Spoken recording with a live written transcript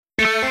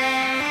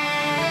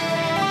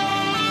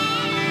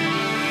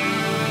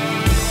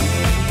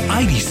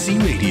IDC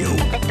Radio.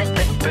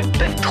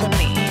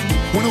 בינתחומי.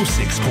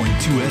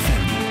 106.2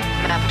 FM.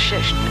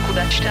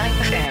 106.2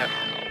 FM.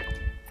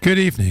 Good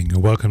evening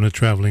and welcome to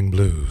Traveling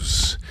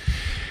Blues.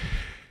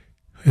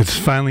 It's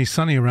finally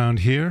sunny around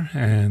here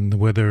and the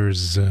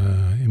weather's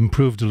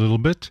improved a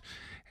little bit.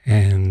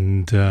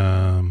 And,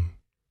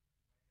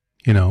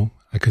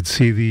 I could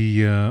see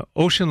the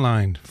ocean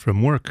line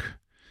from work,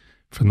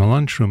 from the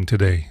lunchroom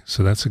today.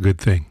 So that's a good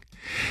thing.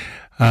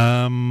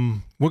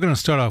 We're going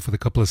to start off with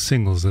a couple of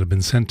singles that have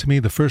been sent to me.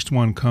 The first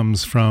one comes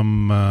from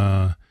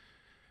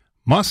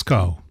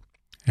Moscow,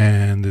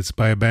 and it's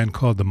by a band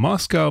called the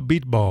Moscow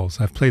Beatballs.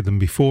 I've played them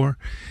before,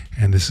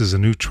 and this is a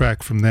new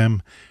track from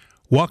them,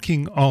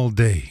 Walking All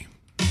Day.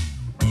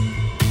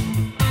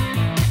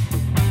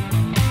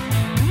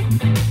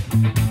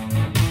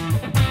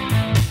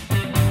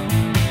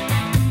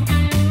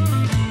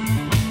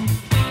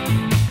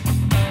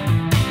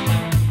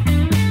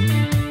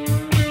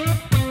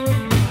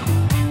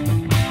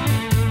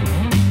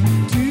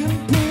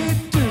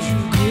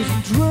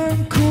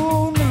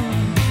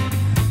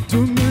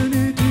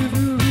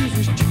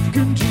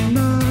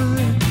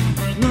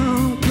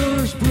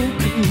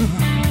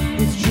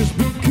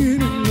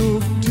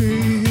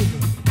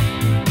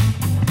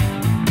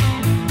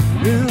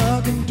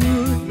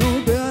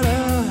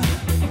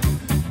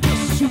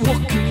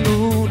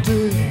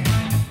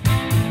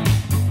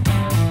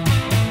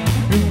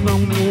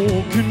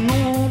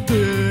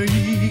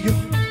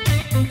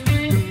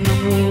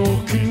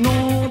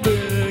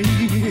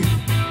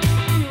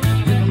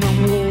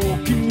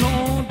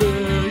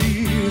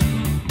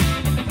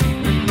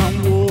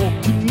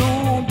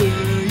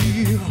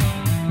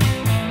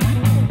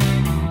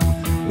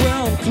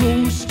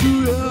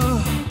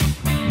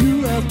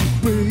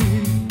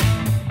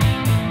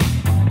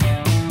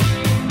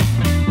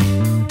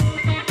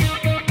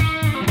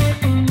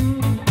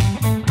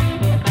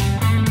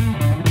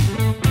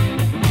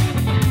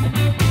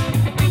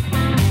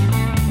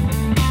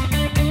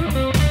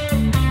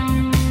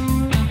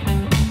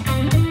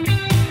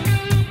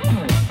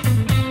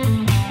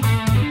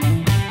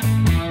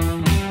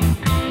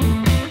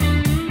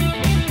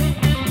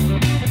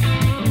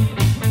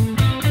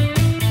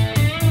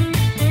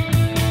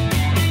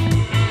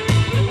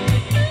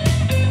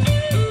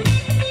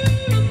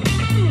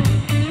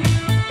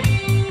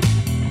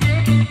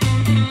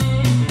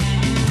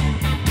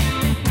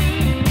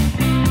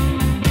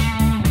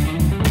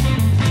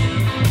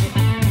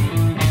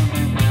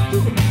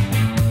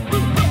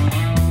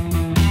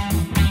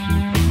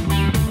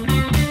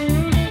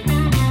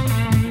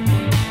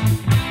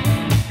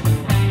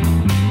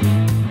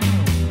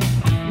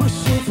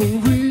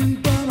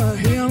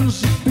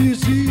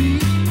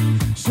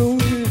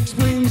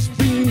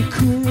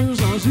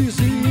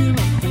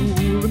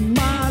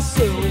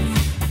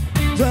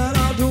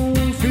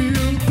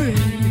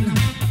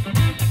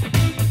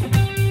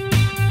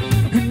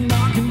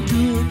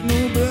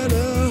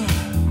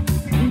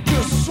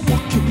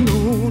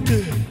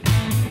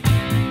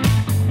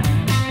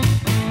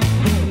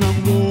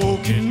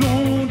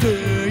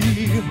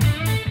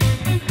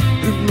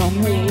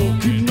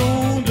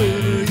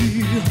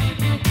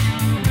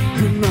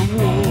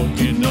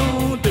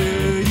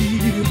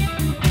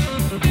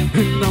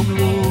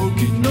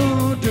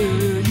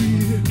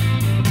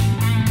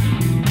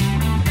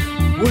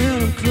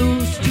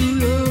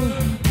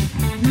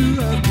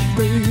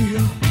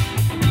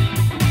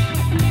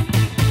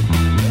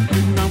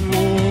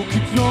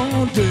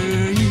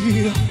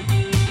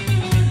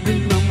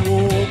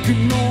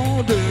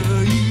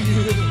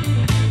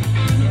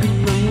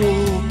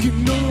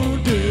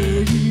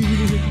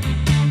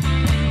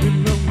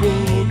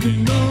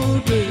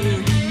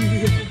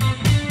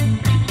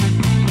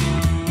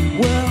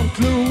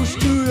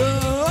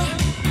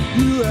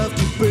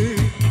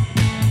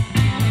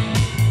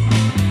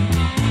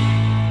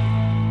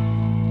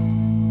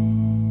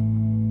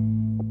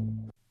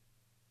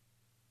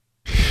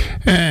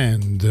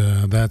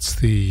 That's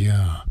the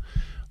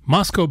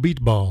Moscow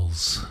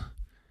Beatballs.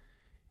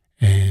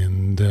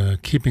 And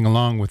keeping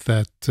along with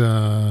that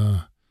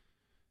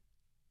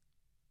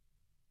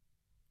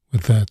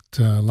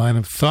line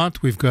of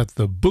thought, we've got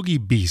the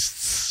Boogie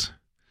Beasts.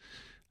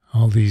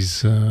 All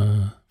these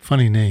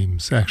funny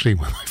names. Actually,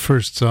 when I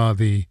first saw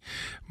the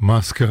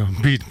Moscow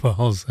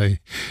Beatballs, I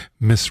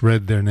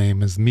misread their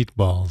name as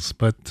Meatballs,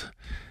 but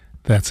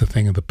that's a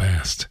thing of the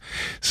past.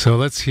 So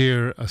let's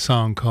hear a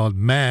song called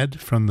Mad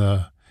from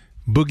the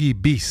Boogie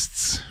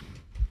Beasts.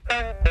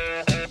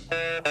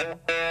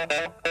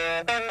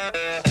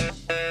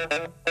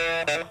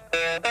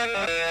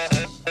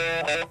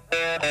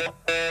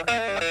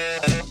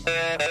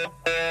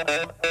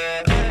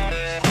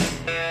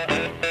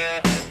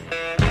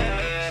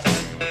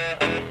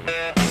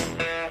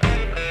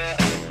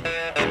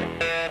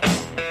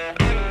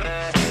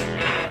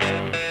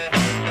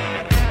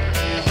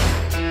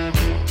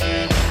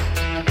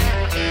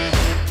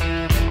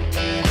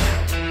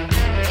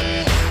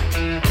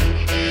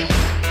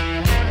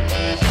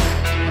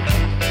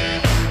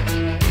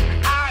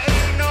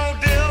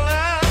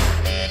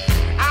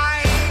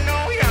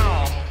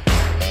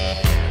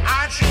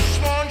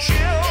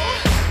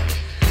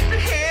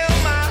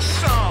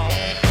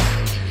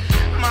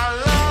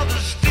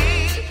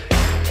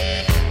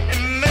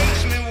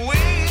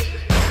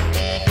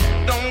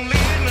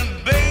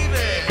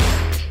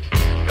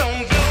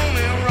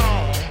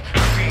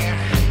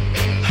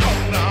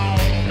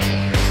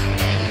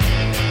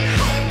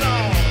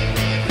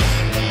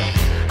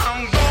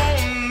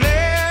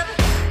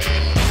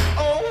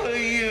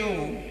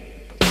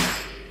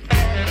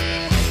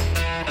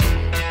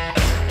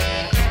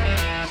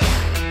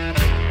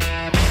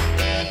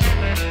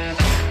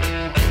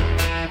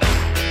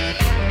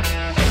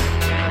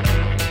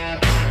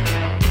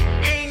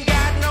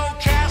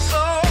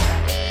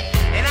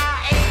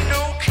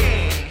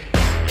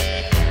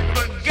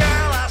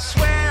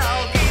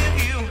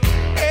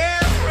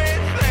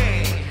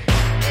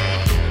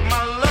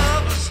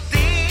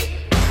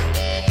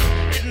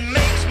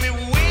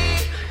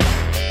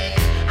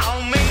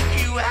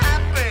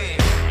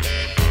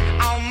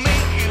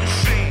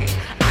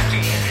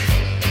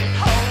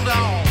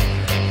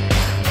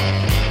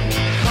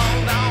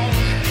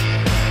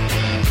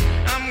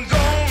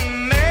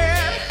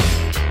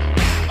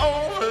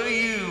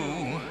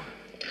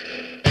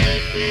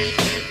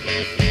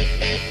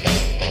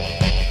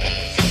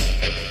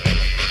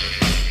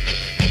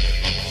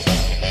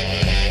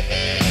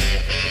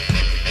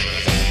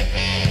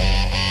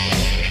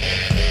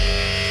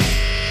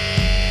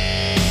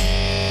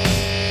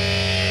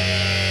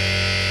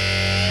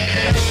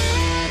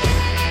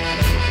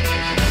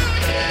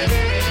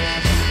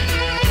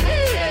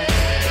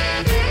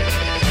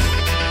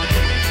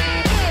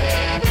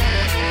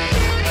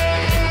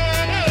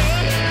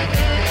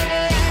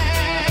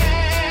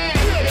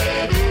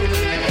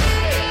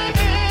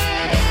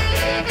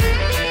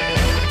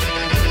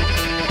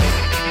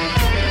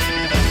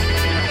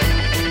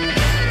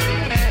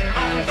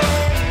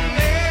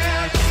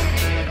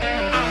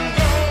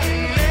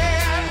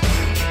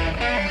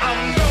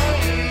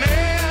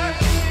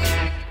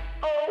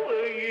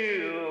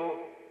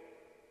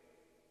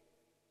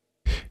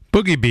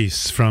 Boogie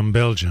Beasts from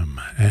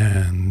Belgium,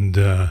 and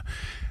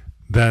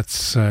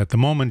that's at the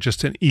moment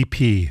just an EP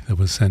that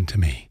was sent to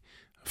me.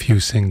 A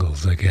few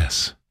singles, I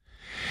guess.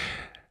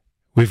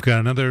 We've got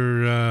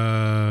another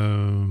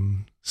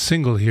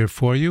single here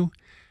for you.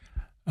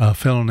 A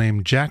fellow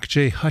named Jack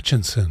J.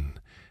 Hutchinson,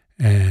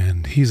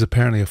 and he's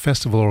apparently a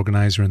festival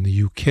organizer in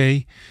the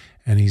UK,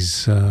 and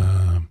he's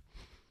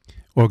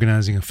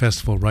organizing a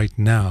festival right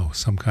now,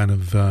 some kind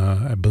of,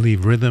 I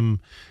believe,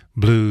 rhythm,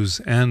 blues,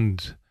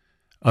 and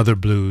other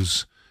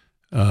blues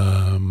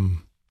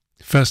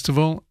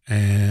festival,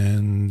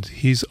 and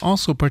he's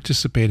also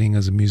participating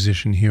as a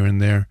musician here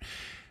and there,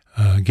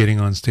 getting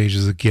on stage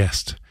as a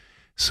guest.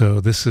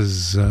 So this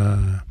is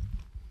a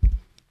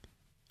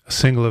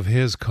single of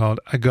his called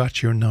I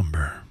Got Your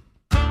Number.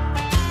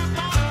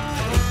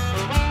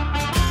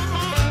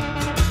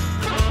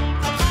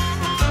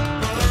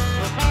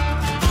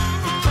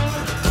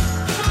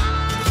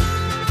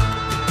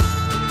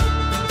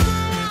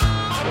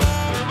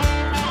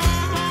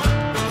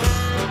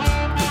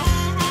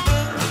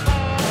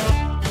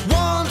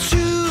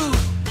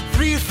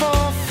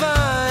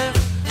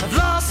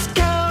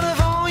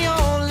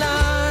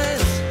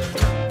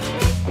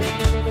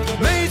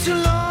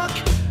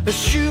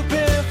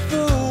 Stupid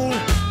fool,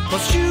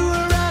 but you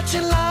were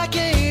acting like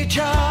a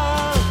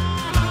child.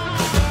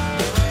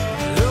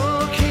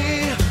 Look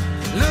here,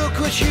 look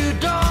what you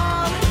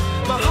done.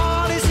 My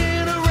heart is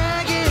in a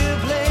ragged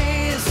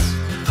place.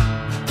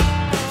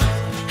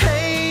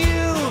 Hey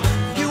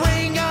you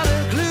ain't got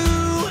a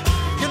clue.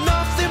 You're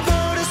nothing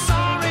but a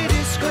sorry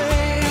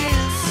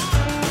disgrace.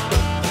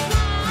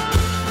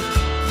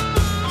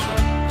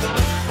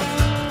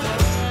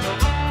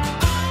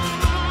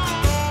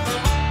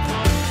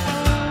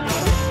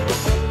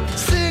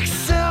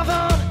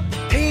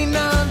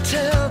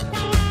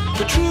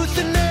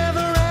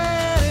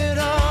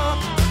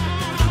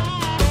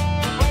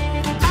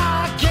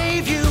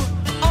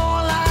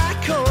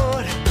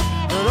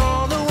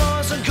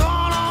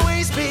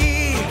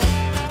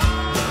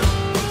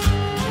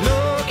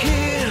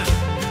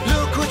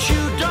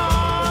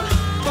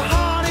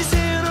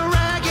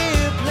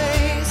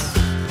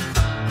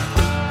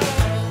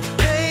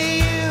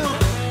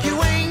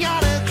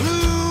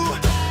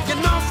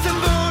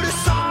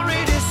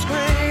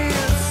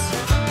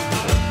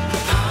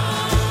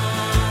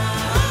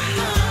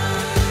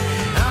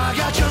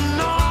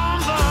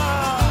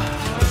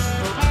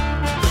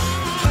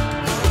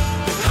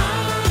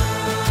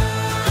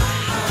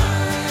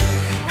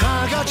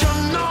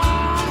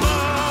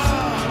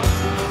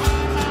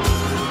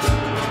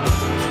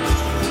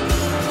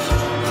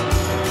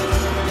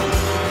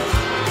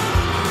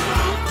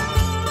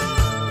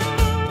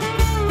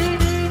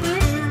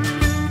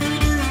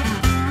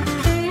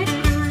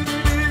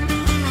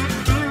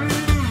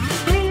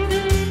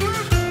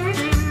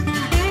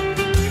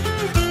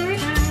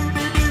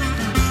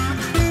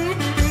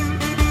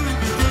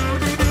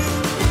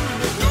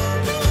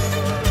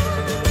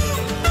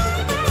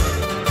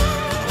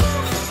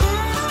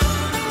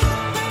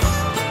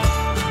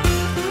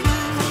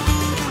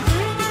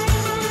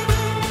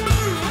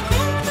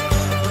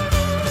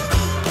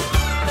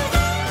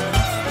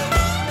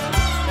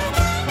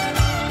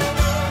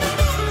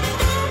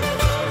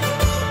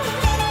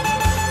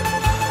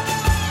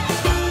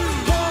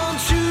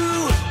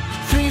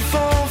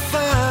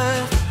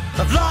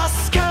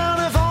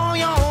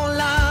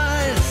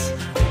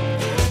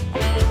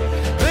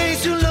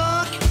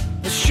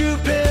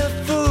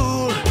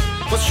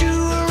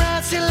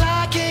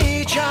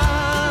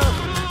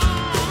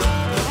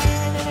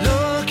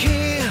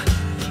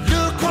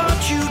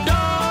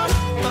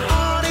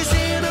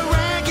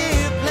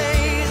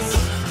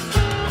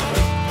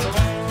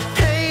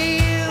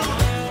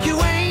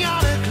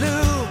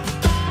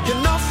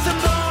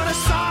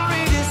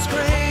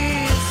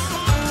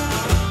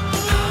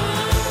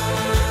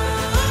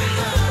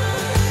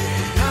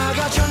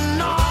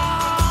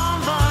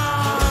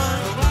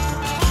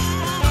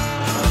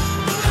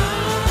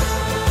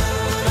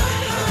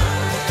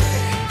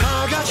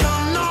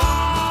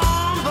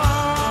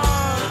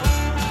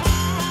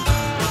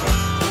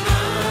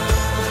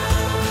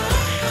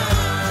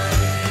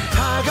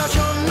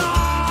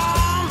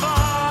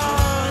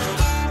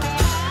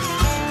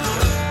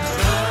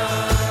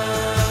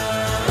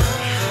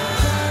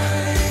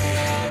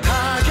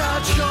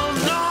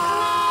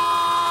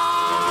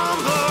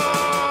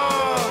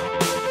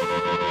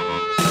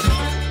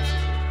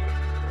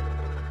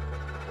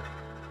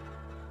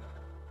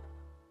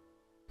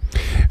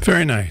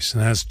 Very nice.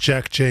 And that's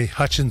Jack J.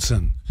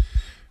 Hutchinson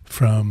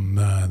from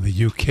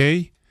the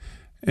UK.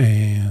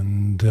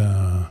 And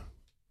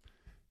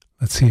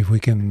let's see if we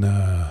can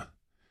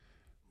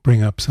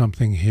bring up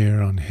something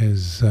here on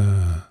his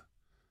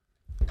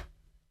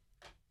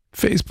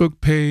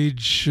Facebook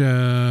page.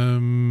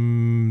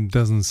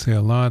 Doesn't say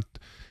a lot.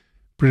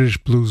 British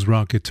blues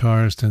rock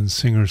guitarist and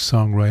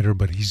singer-songwriter,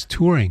 but he's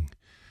touring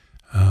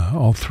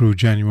all through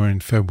January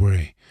and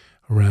February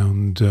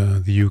around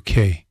the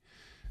UK.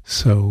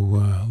 So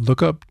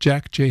look up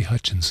Jack J.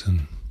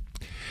 Hutchinson.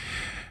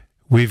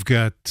 We've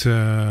got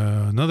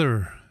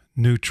another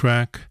new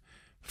track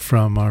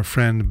from our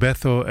friend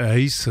Beto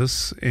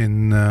Aisas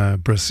in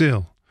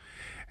Brazil.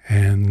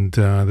 And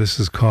this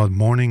is called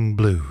Morning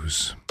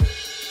Blues.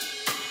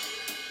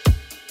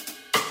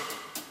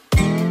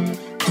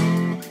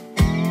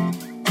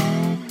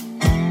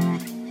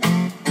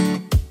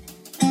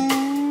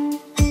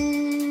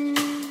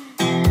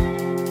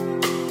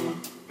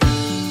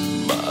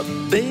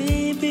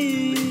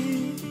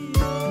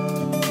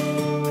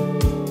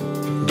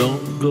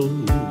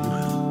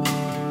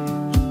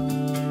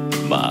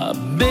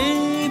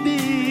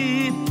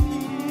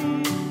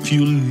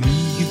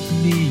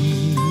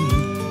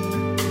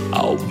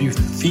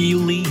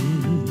 Feeling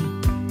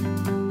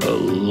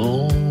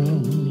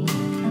alone.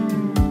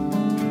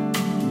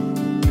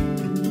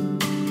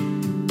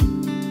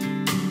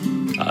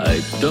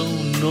 I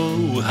don't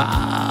know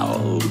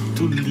how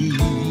to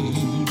live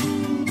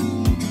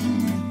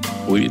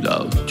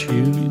without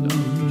you.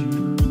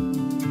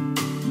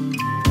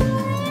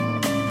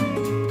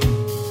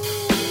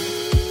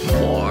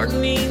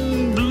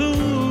 Morning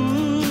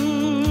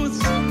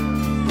blues,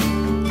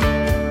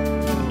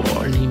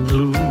 morning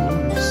blues.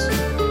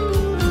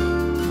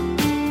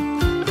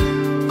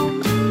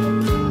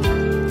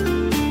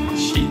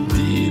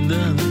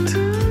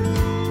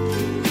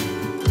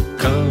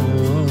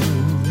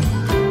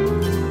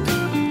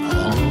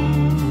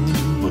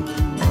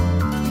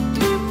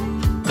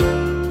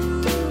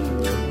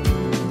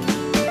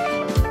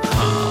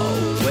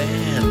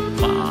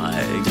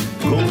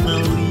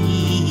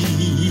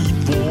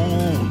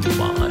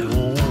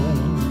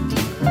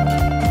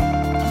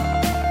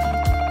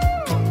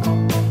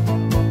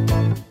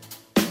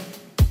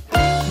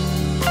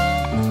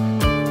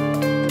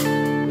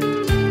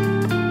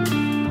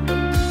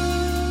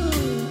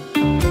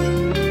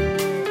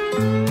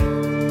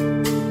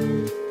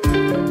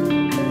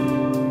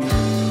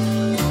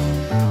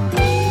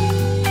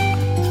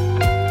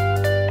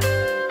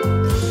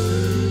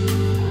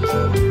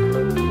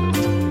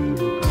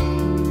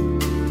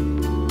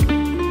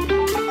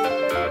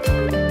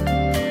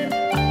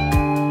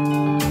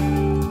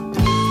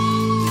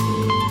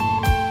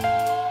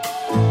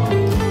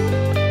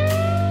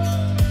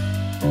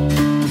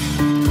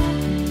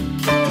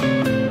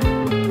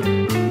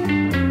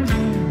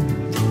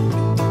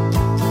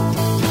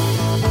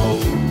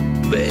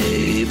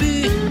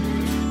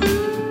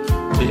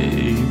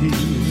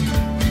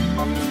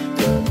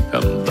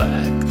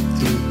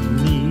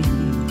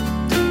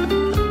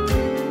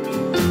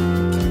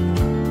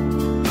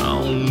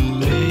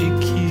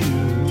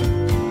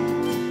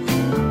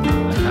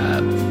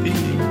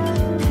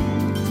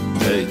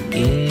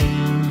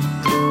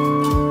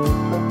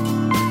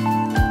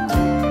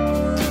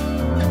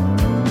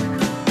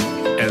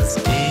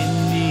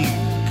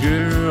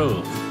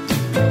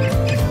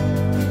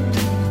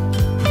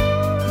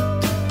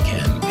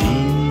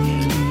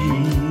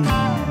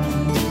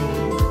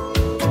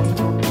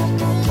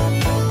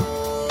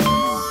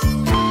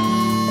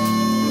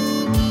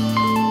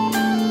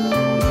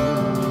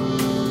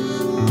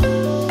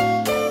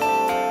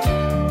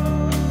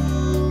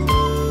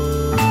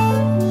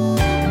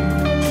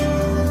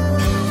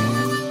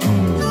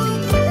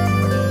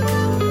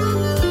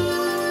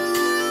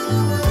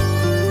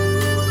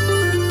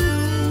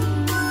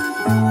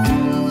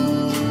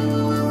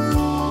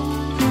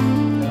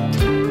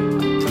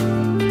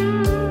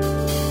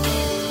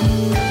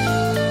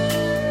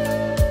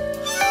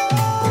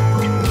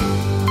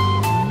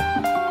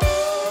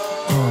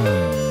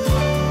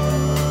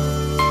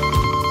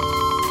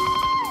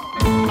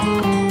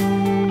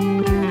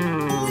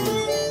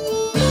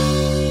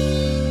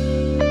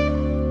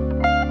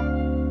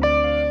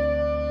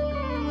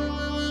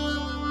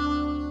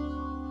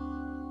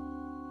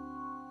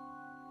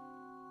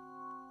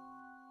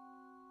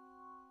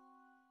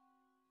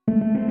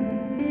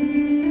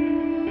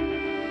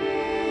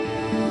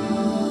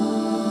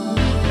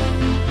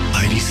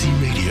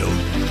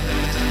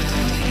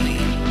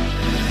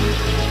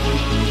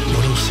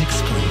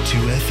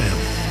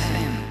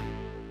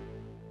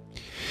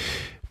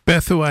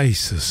 Beto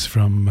Aisas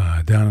from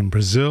down in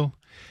Brazil,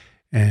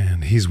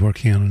 and he's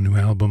working on a new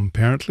album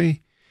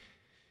apparently,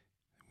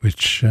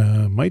 which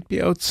might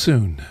be out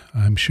soon.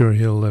 I'm sure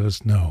he'll let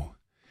us know.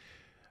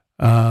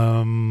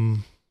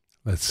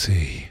 Let's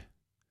see.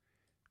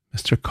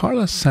 Mr.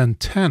 Carlos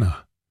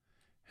Santana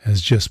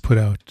has just put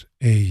out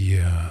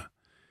a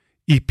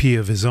EP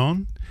of his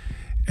own,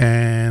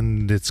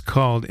 and it's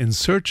called In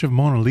Search of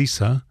Mona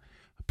Lisa,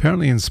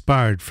 apparently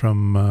inspired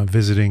from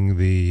visiting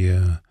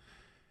the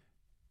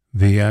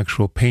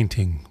actual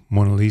painting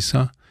Mona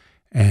Lisa,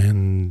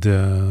 and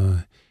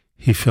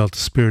he felt a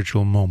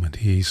spiritual moment.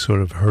 He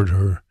sort of heard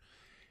her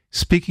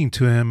speaking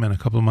to him, and a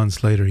couple of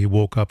months later he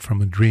woke up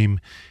from a dream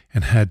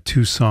and had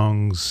 2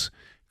 songs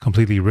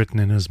completely written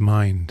in his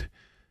mind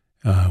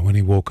when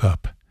he woke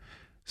up.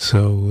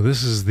 So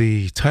this is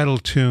the title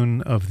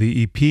tune of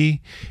the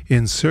EP,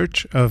 In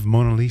Search of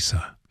Mona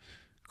Lisa.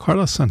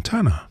 Carlos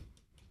Santana.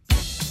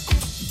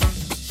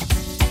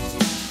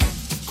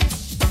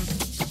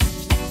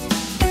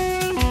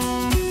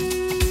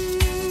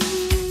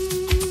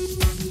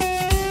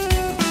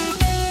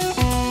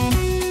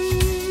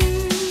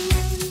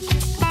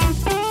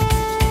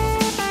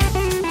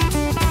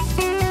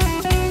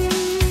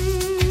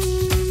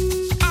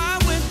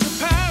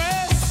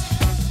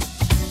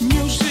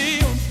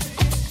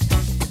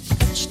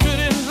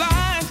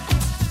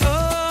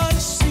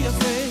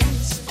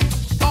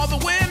 All the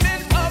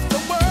women of the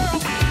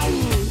world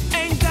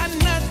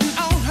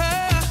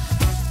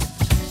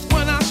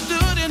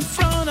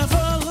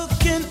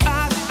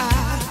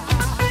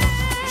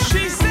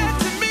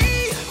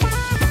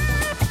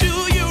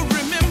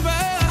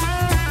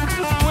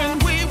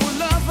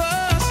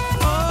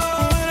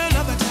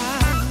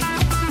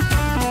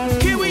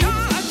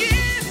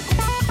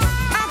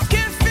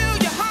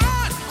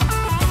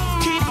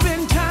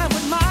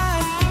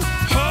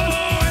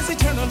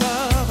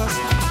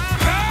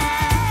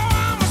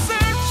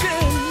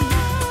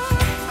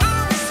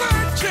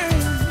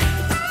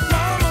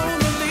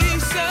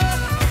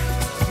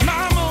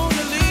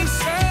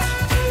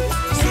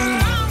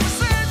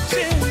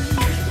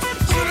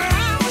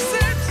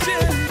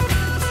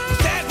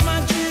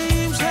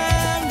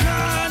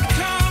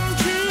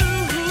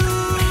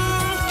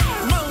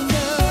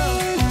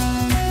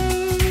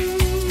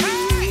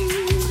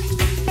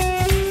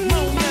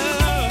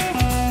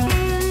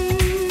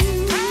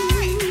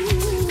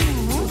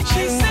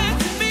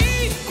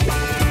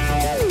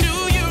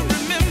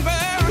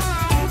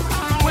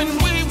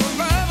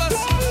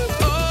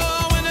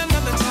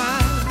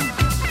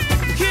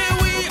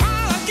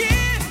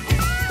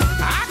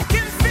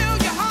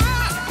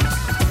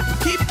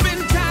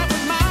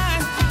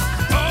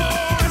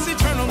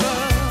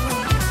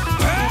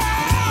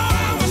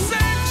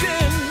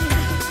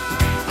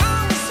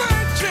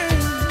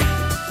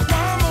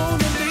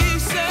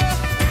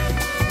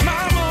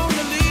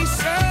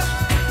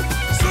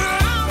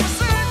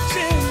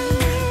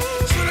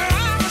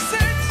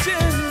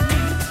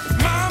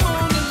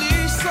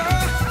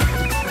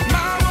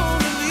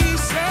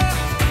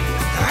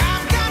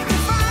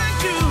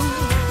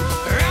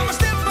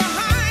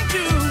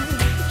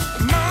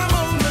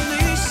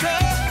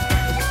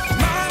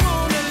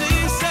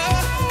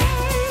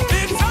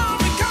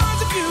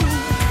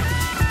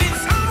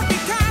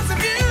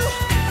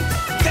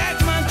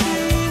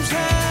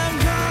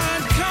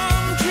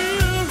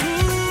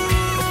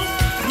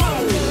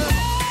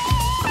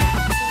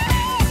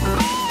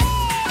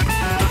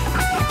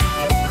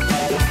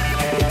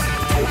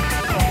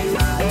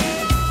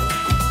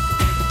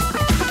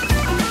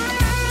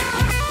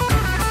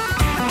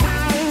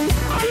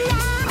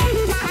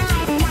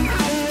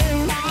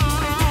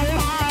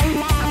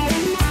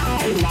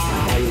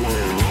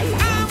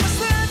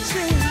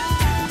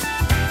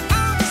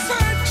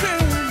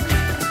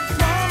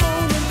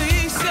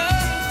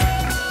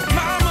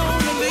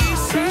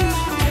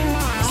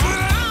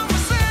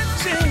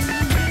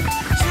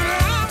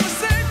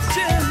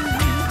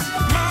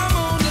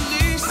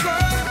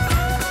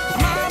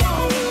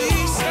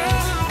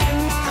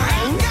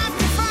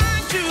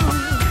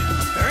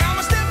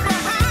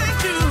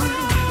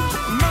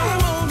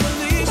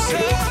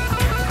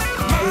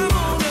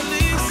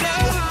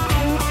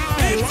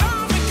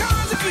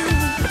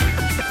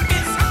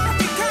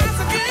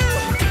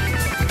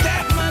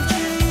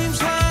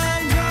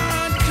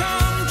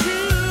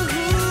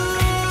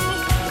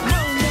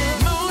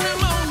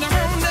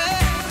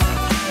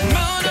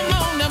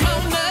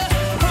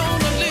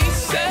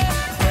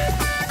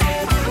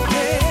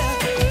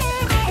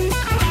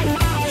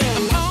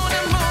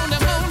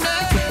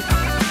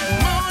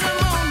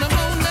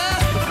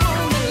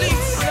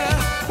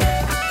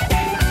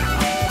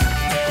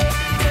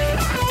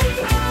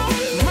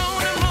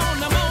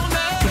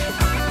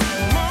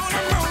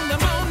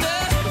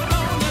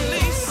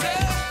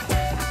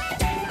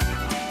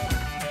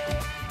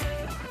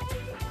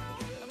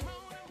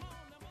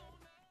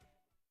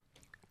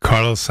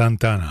Carlos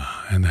Santana,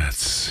 and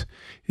that's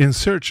In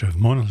Search of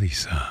Mona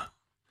Lisa.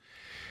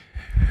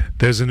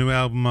 There's a new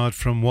album out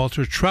from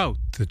Walter Trout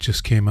that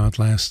just came out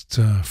last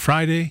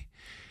Friday,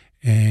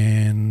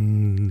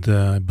 and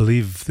I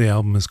believe the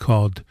album is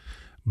called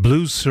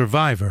Blues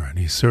Survivor, and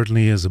he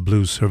certainly is a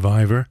blues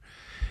survivor.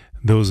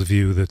 Those of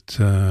you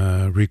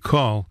that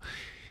recall,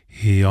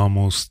 he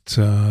almost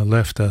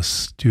left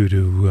us due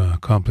to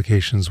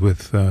complications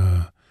with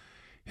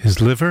his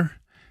liver,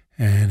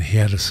 and he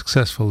had a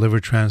successful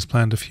liver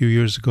transplant a few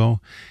years ago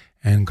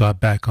and got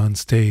back on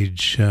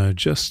stage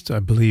just, I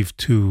believe,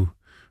 2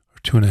 or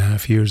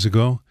 2.5 years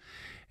ago.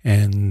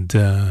 And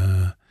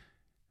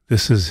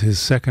this is his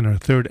second or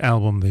third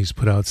album that he's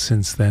put out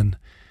since then.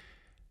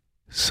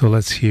 So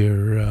let's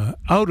hear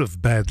Out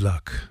of Bad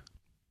Luck.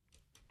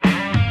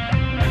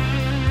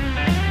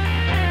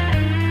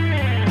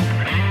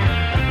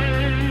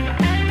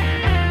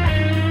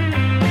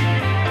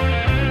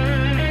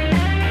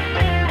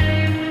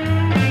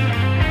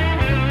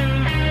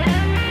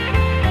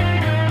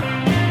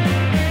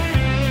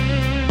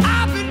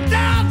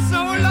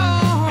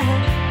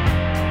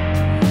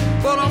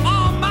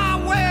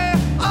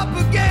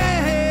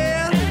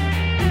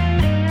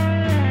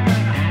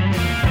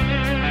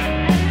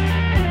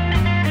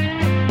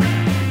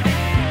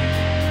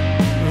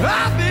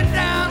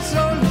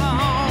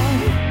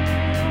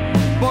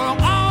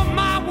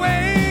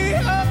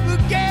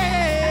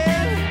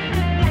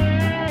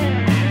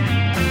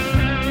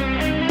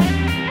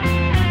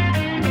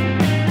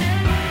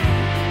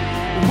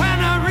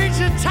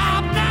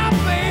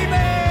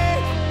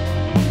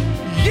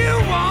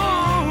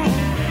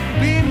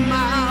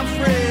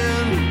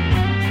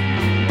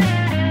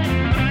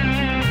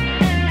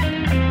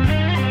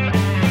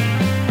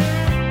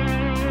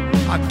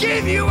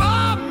 Give you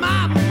all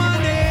my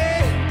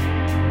money,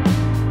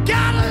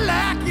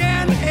 Cadillac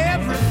and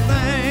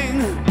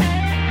everything,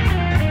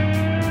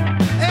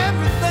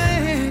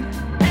 everything.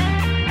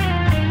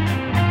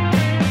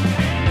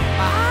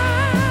 I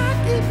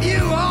give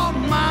you all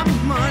my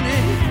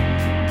money,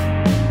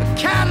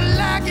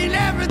 Cadillac and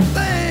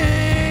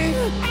everything.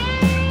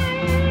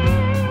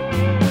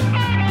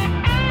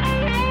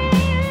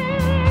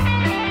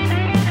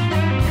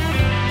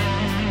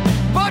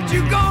 But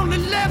you gonna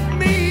let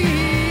me.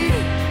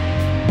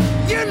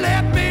 You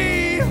left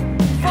me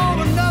for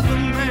another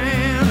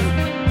man.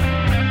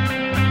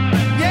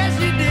 Yes,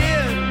 you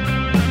did.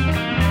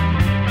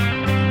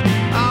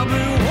 I've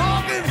been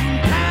walking from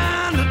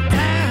town to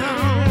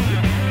town.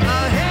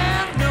 I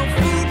have no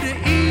food to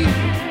eat.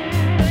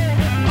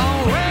 I'm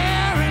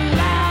wearing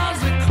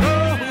lousy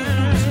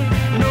clothes,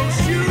 no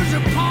shoes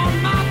upon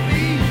my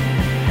feet.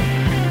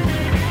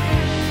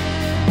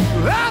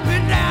 I've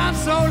been down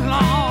so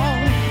long,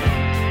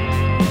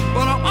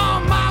 but I'm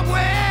on my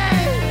way.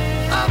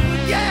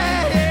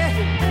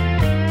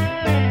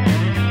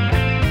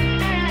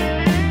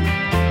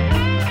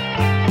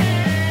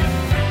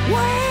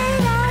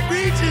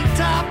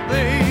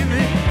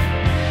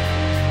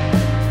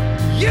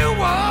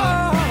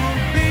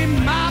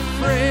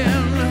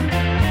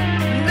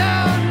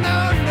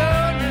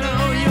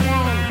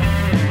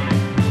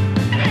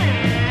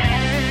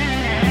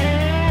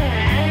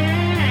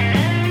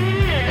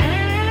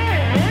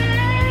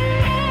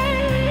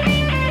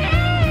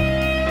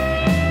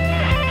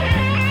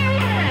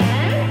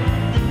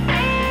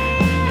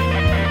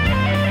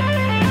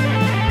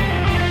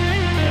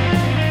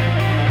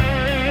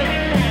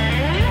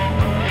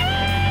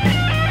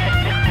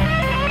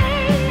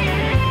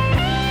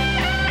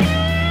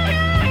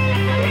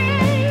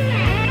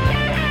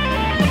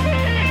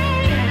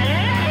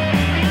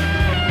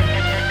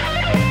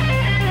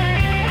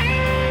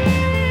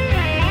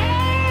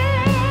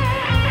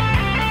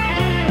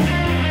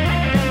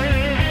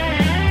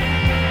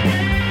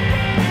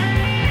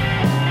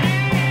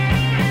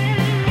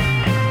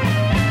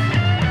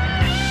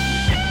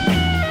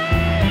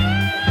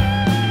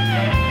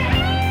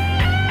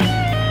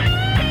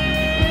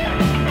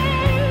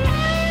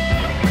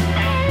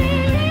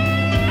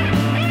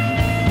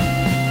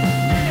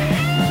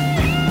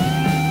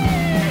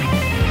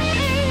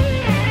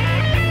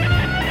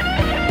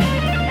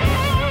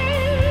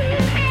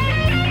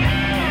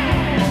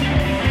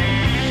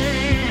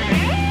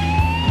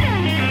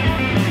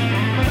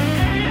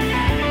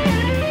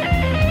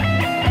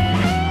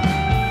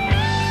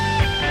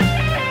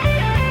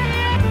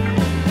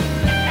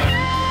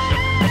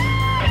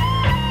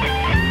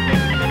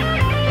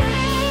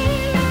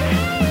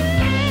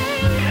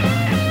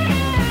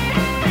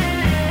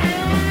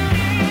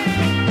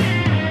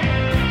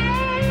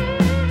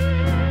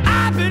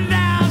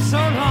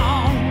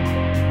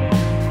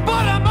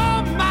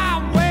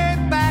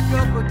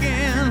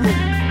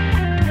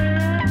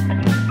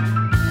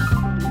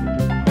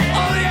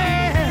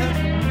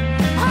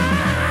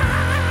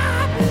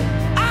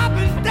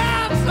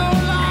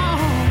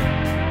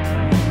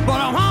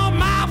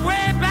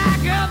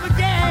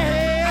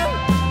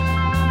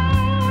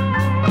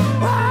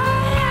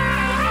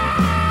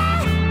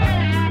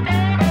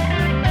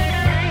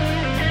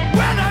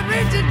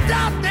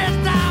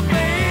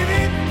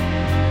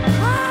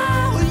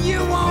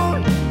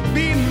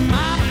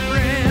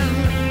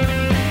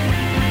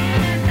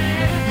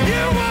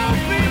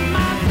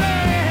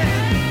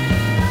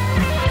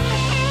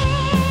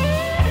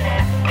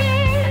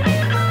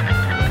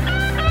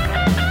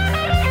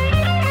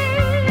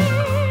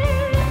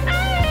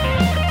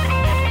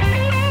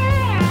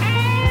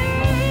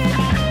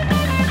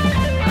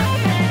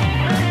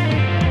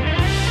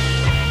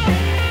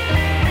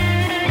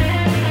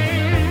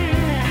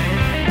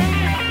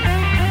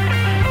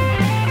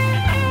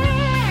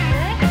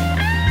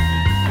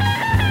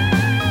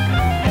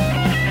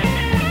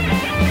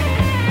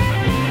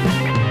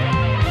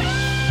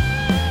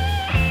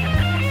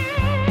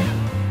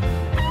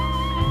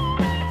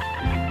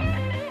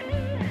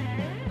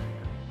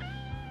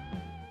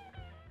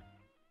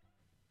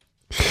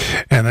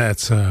 And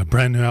that's a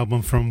brand new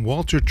album from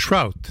Walter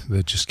Trout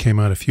that just came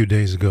out a few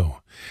days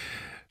ago.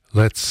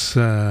 Let's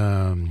give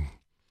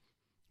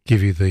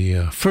you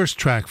the first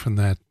track from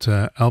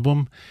that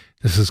album.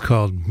 This is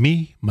called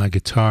Me, My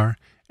Guitar,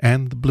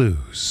 and the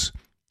Blues.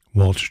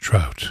 Walter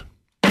Trout.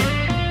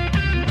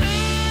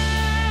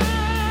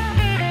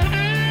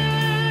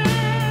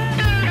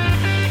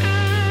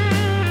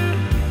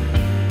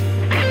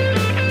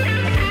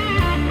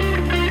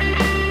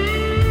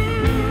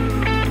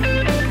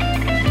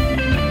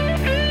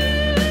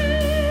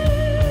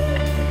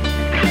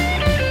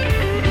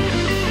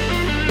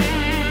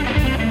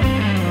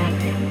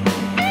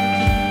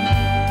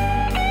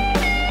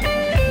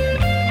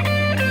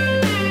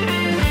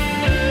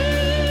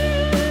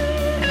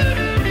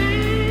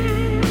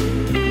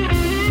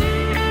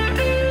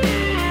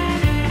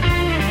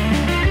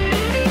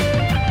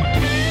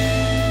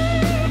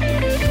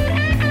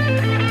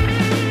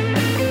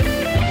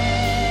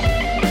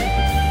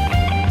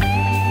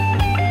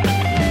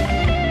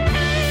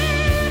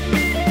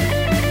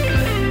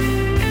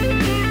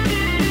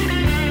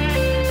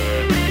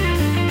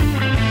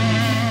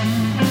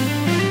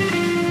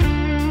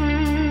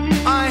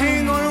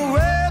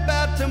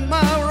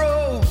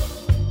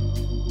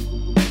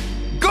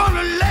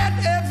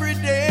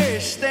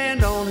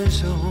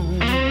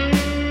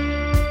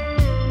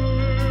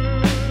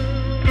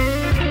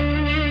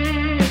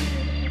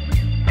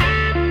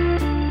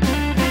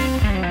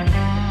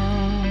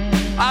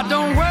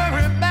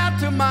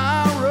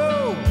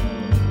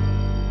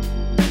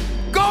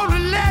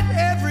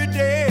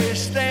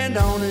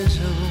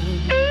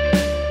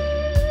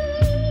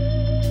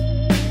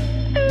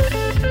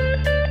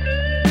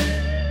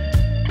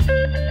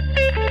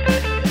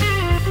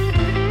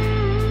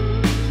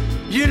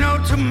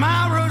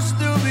 Tomorrow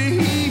still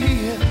be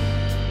here,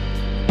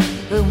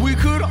 and we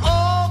could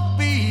all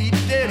be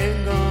dead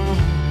and gone.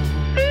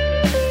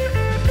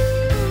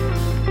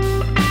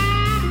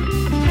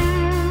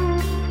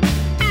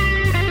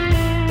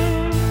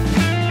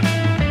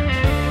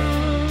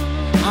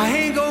 I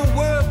ain't gonna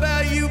worry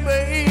about you,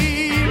 baby.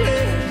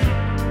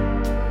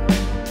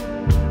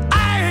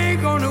 I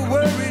ain't gonna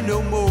worry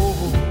no more.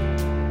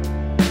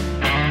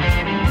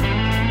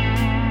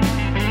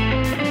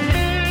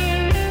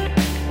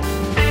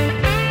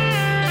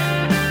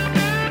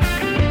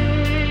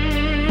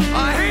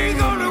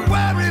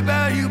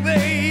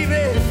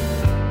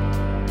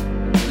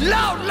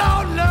 Lord,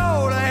 Lord,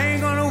 Lord, I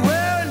ain't gonna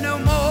worry no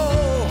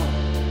more.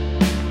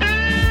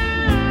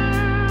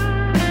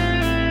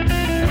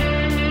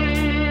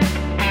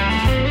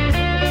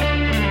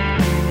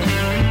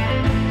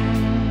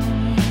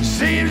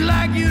 Seems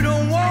like you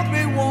don't want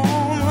me,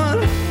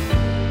 woman,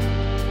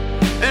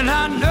 and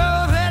I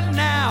know that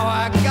now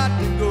I got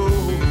to go.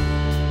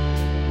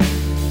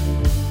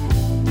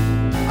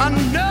 I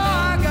know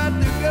I got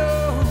to go.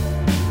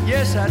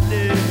 Yes, I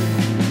did.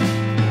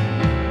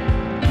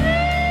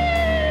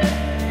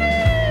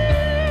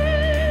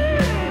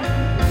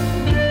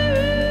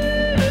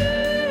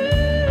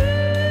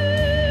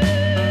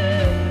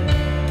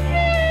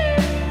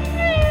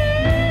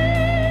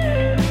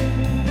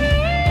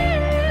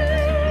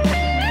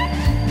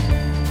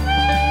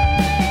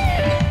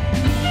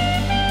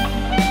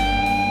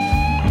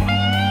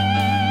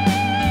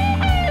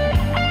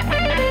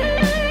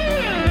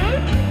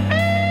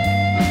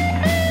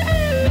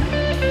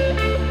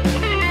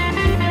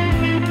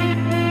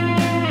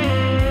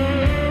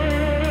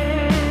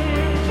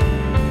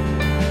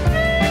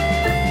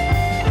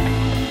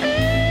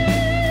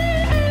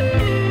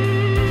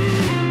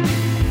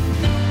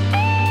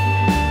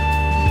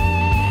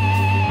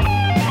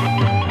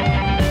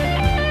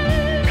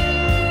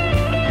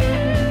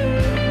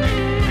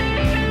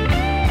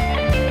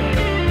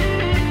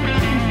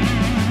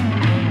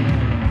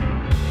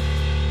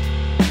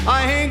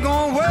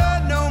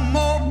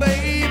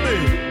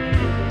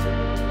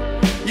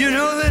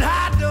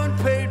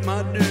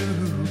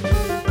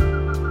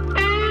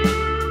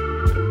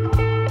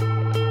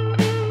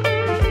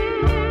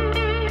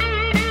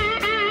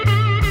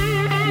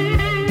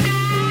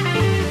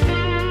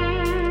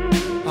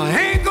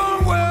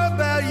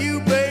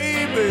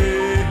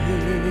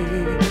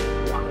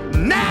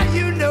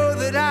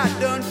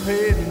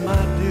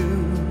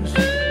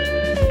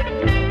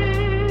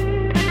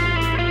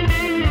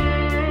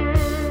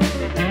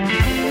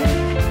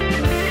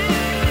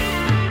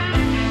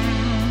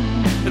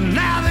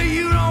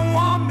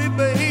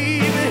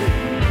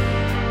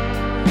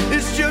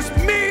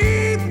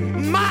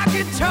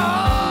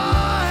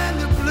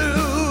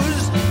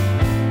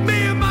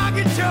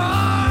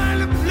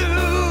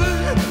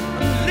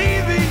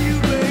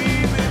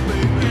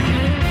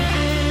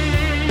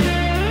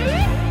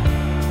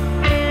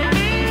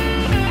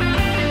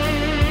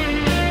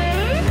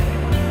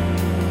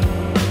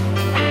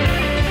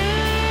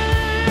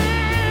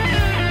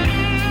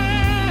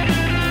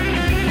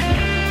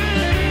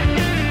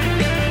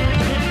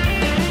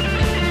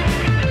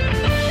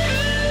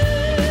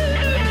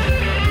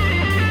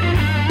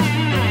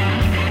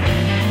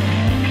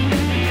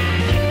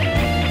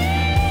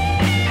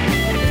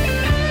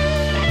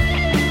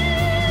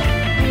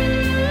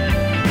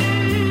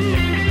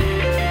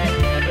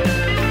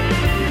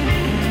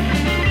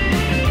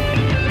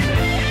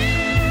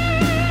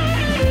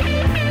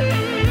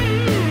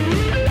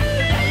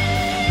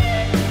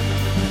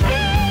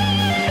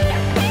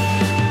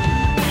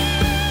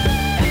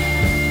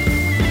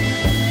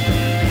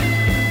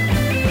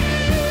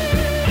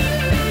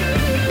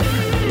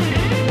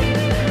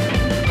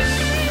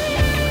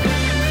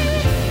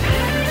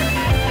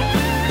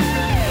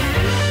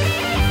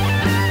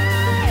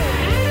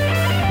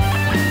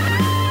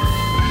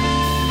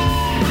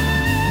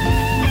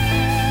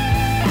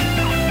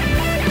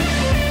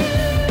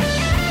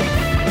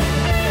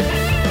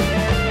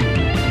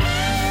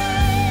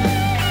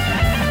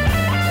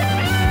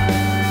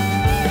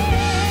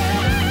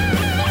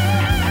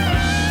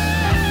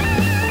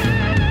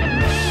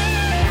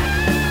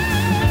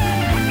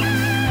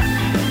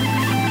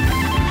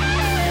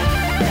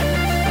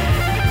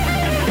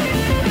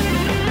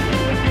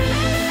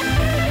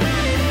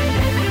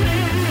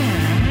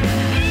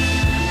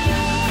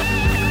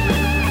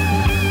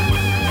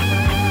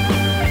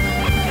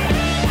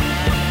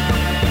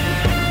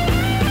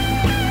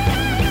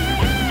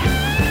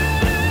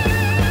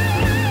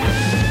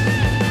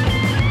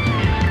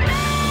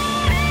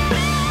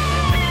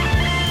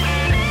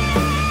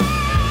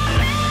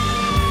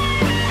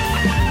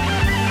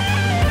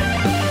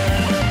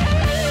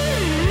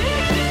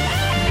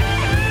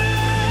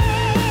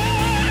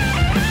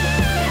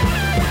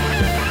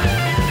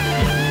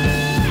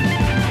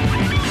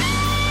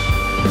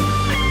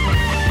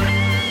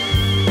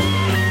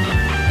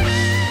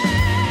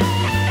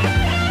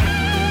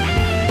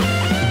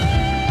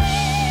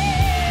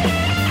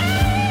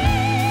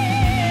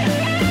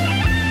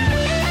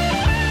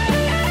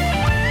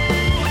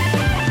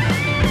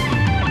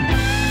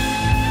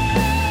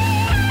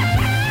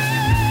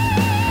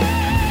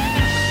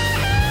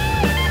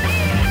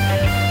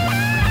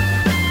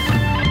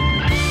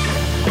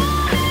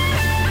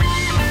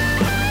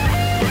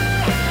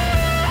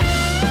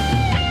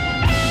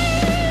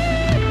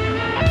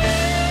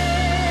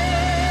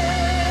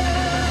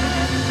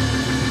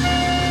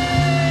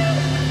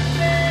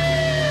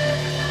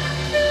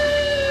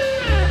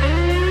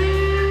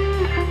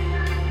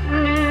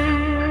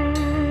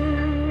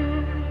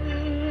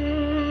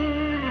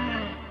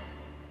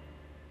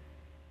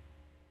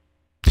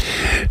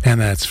 And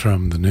that's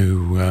from the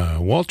new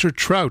Walter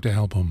Trout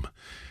album,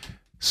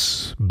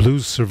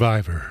 Blues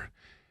Survivor.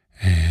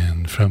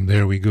 And from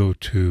there we go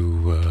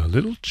to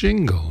Little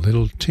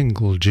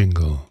Tingle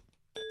Jingle.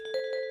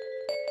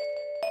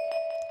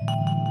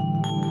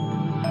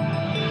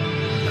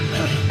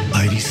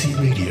 IDC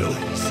Radio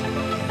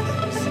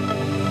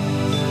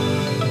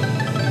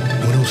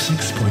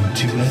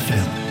 106.2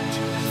 FM.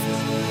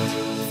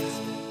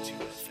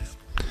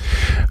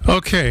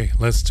 Okay,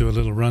 let's do a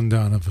little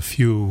rundown of a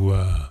few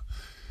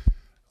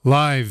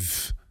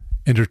live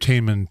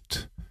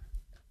entertainment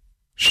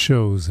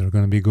shows that are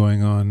going to be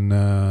going on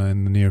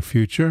in the near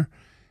future.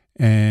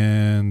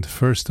 And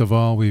first of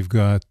all, we've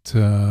got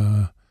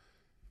what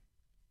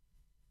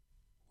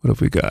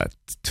have we got?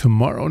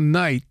 Tomorrow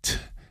night,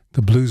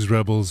 the Blues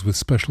Rebels with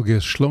special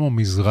guest Shlomo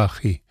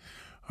Mizrahi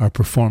are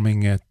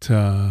performing at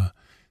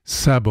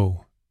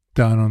Sabo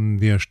down on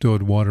the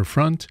Ashdod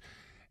waterfront.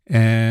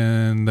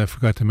 And I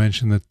forgot to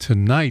mention that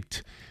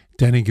tonight,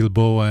 Danny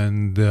Gilboa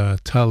and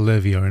Tal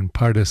Levy are in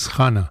Pardes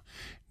Chana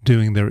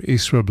doing their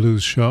Isra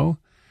Blues show.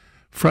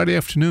 Friday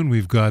afternoon,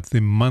 we've got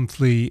the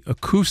monthly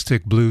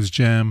acoustic blues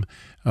jam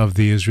of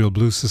the Israel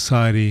Blues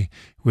Society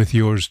with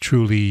yours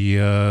truly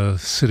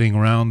sitting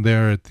around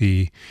there at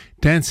the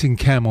Dancing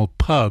Camel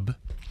Pub.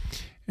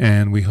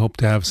 And we hope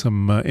to have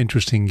some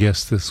interesting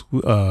guests this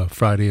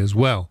Friday as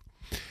well.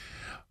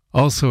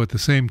 Also, at the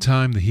same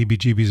time, the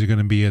Heebie-Jeebies are going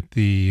to be at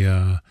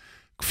the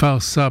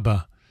Kfar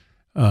Saba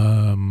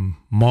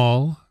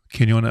Mall,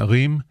 Kinyon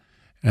Arim,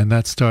 and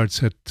that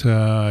starts at,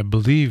 I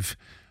believe,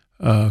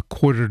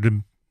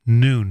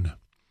 12:45.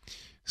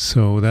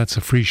 So that's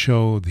a free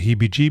show, the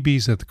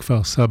Heebie-Jeebies at the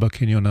Kfar Saba,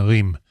 Kinyon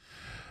Arim.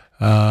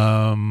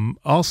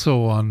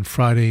 Also on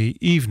Friday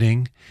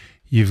evening,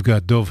 you've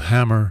got Dov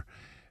Hammer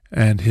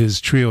and his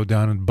trio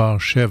down in Bar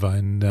Sheva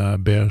in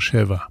Be'er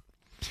Sheva.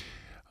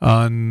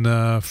 On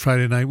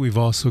Friday night, we've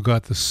also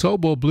got the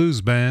Sobo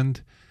Blues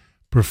Band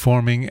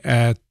performing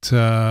at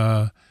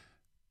the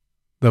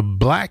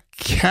Black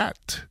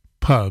Cat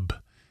Pub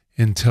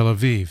in Tel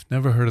Aviv.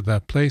 Never heard of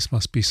that place.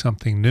 Must be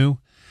something new.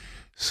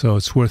 So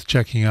it's worth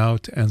checking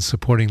out and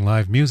supporting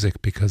live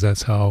music because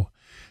that's how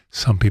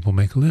some people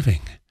make a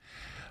living.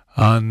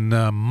 On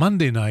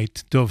Monday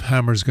night, Dov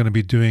Hammer is going to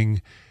be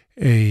doing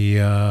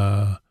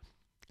a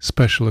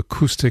special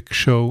acoustic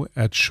show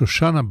at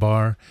Shoshana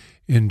Bar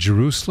in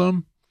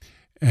Jerusalem.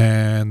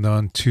 And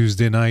on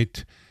Tuesday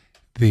night,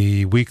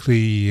 the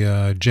weekly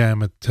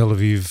jam at Tel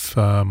Aviv,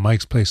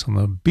 Mike's Place on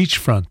the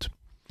beachfront.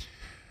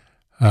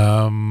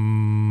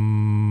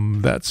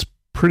 That's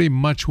pretty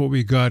much what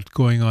we got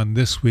going on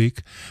this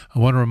week. I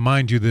want to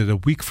remind you that a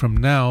week from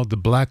now, the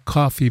Black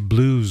Coffee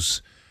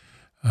Blues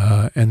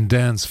and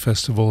Dance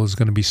Festival is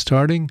going to be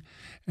starting.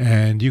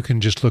 And you can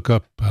just look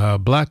up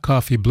Black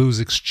Coffee Blues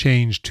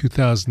Exchange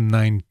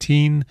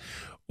 2019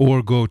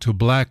 or go to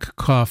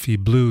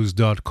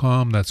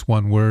blackcoffeeblues.com, that's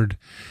one word,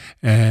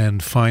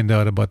 and find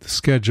out about the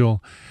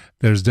schedule.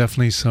 There's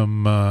definitely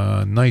some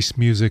nice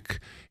music,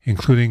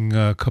 including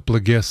a couple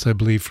of guests, I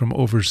believe, from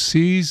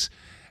overseas.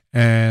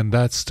 And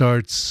that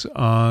starts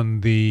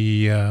on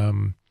the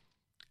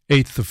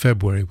 8th of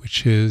February,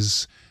 which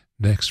is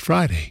next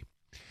Friday.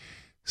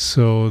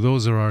 So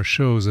those are our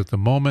shows at the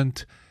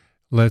moment.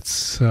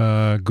 Let's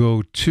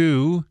go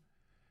to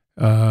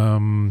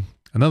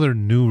another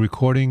new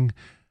recording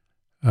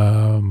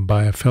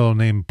by a fellow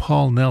named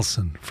Paul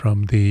Nelson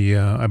from the,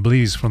 I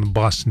believe he's from the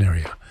Boston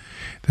area.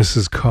 This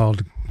is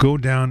called Go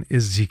Down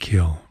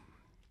Ezekiel.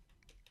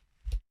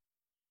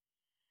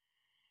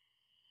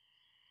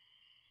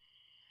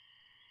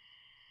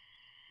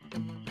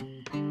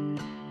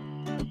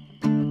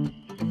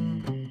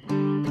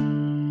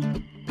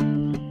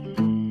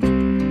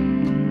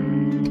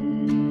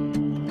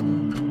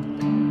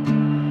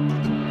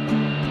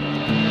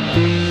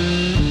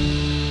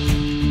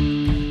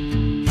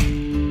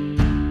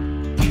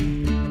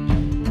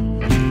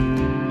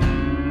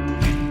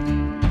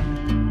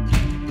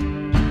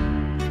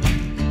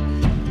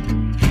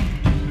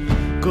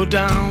 Go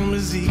down,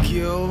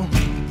 Ezekiel,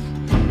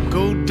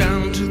 go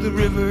down to the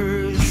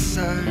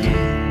riverside.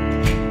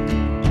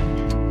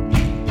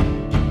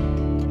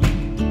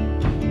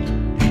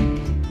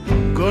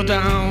 Go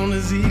down,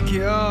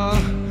 Ezekiel,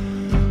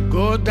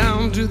 go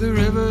down to the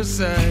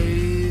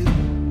riverside.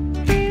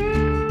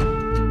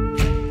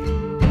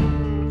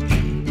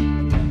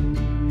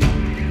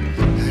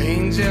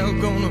 Angel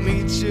gonna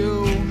meet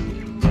you,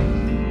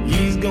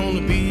 he's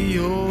gonna be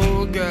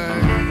your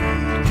guide.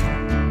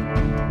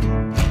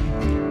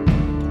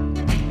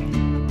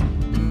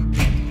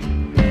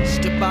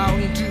 Step out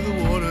into the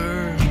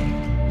water,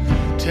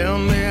 tell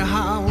me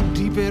how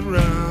deep it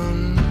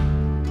runs.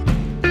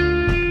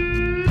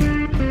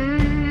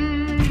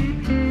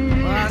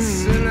 I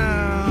said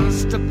now,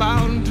 step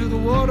out into the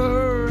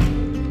water,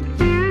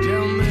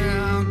 tell me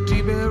how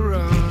deep it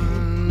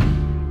runs.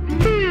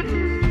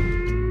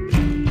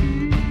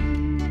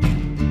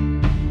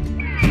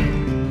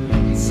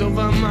 It's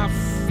over my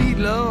feet,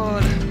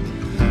 Lord,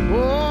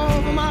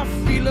 over my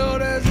feet,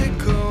 Lord, as it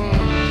comes.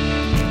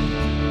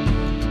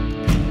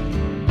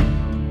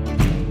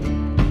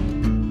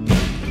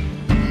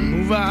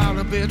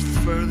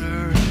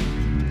 further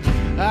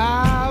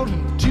out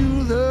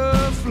into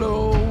the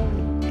flow.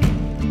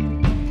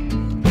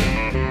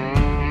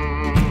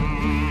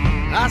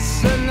 I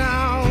said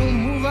now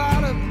move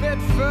out a bit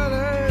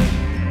further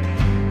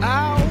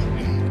out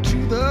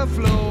into the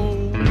flow.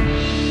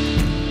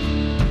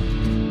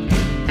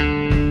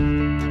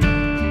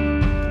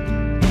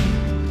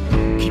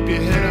 Keep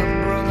your head up,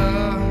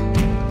 brother,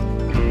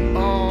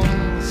 all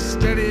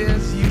steady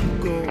as you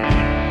go.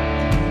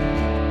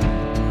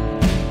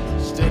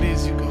 Steady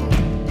as you go.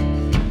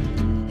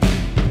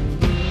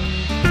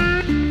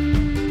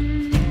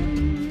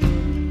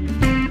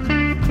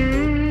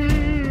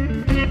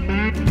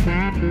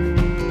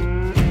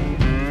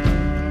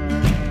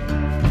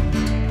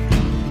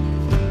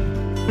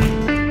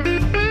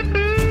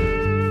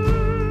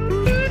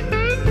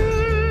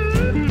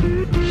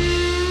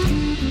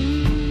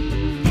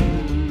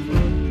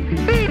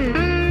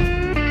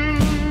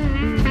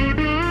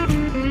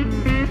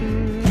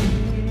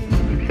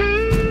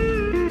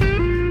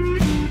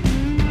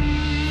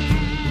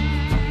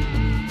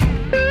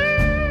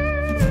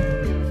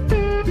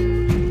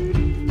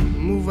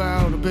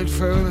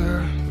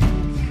 Further,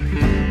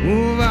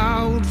 move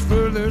out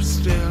further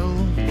still.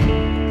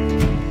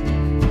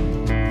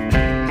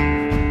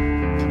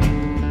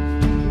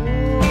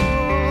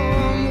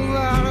 Oh, move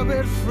out a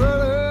bit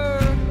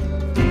further,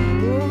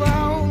 move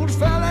out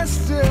further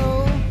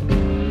still.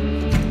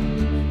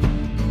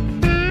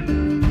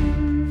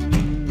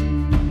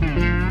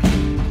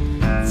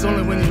 It's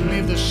only when you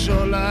leave the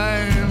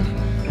shoreline,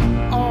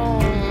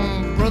 oh,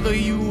 brother,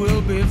 you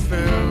will be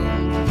filled.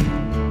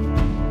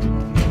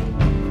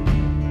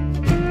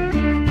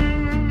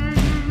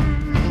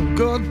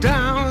 Go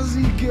down,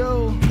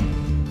 Ezekiel,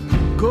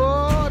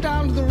 go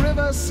down to the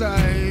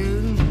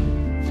riverside.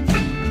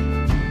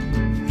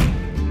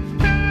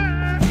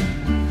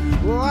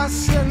 Well, I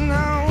said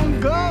now,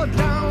 go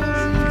down,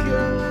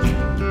 Ezekiel,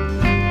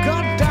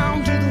 go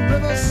down to the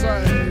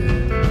riverside.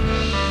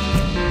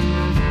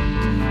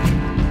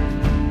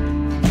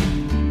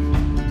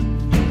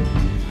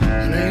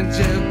 An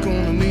angel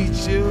gonna meet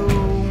you,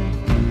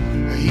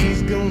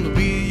 he's gonna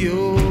be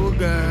your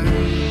guide.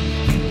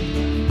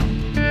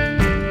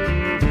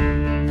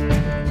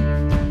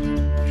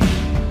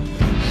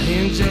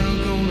 Angel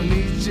gonna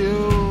meet you.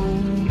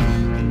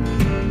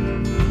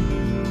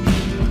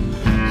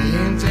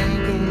 Angel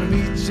gonna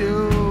meet you.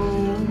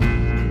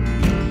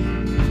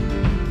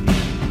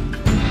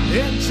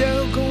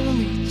 Angel gonna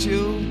meet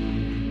you.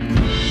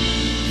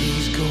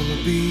 He's gonna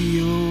be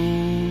your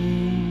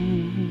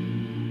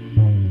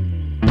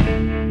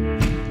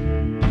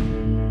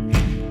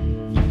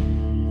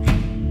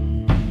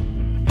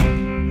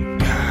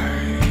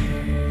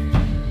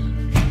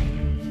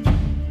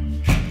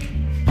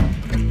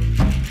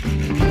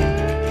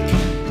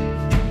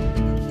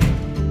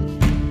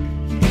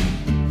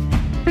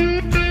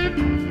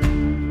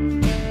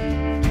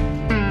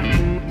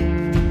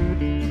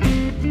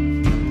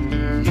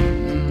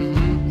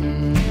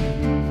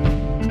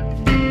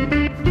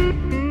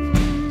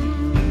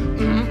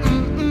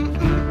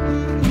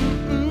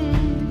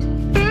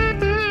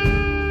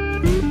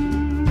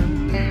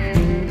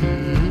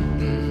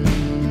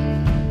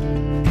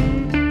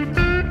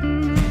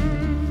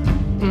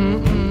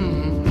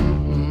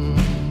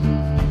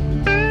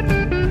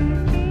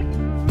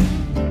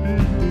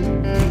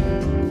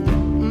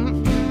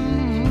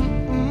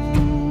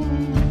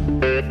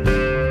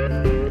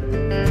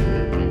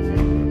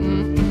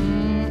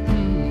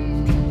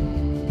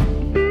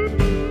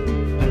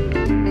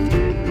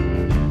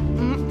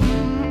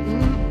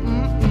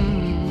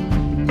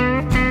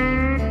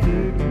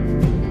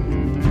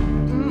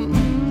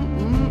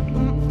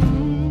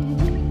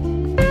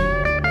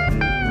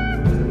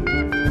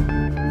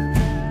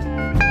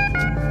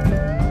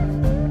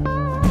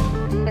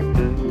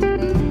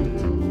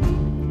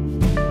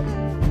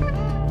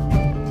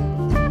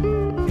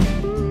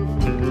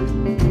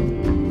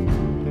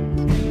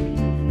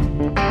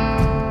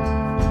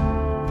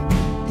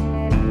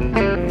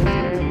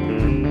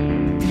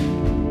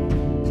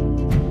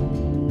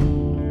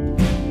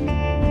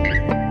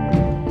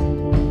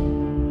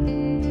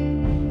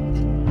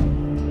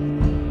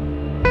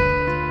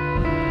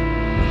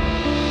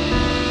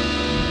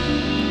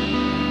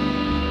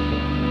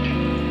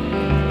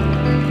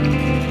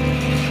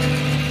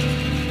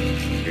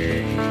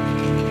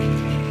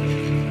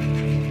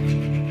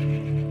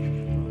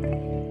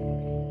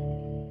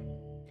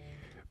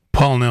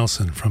Paul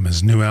Nelson from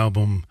his new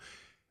album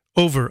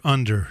Over,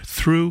 Under,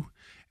 Through,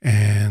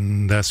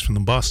 and that's from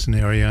the Boston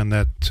area. And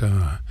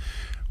that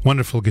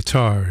wonderful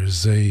guitar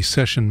is a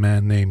session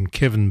man named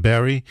Kevin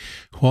Barry,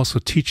 who also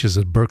teaches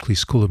at Berklee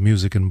School of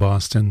Music in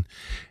Boston,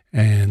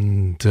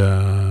 and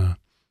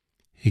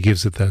he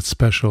gives it that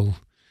special.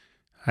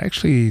 I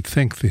actually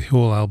think the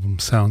whole album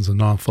sounds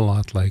an awful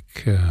lot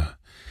like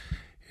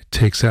it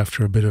takes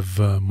after a bit of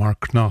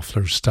Mark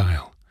Knopfler's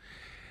style.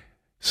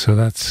 So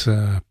that's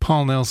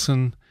Paul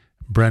Nelson,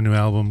 brand new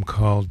album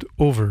called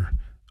Over,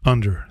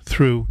 Under,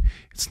 Through.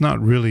 It's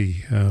not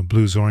really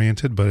blues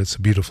oriented, but it's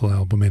a beautiful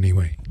album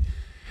anyway.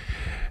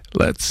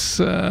 Let's,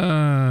 you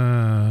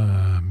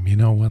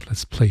know what?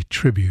 Let's play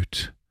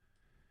tribute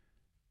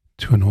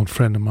to an old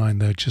friend of mine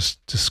that I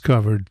just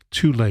discovered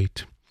too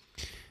late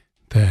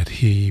that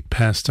he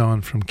passed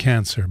on from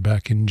cancer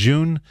back in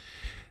June.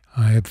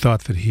 I had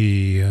thought that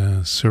he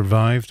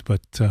survived,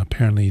 but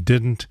apparently he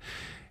didn't.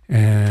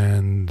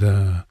 And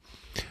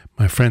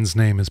my friend's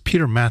name is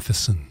Peter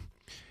Mathieson.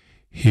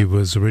 He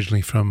was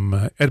originally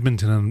from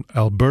Edmonton,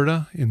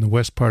 Alberta, in the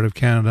west part of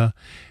Canada,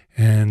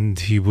 and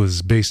he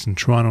was based in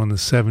Toronto in the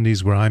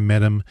 70s, where I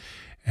met him.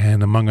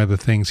 And among other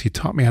things, he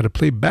taught me how to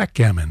play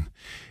backgammon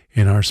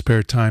in our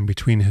spare time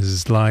between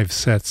his live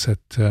sets at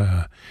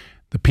the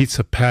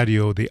Pizza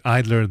Patio, the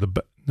Idler,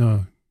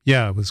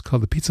 it was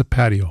called the Pizza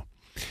Patio.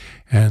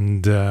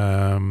 And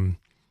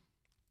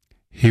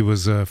he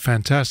was a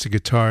fantastic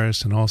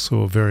guitarist and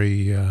also a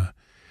very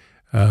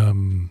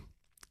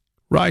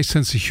wry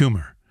sense of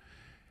humor.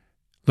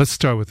 Let's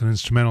start with an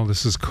instrumental.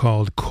 This is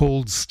called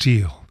Cold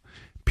Steel,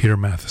 Peter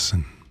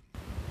Mathieson.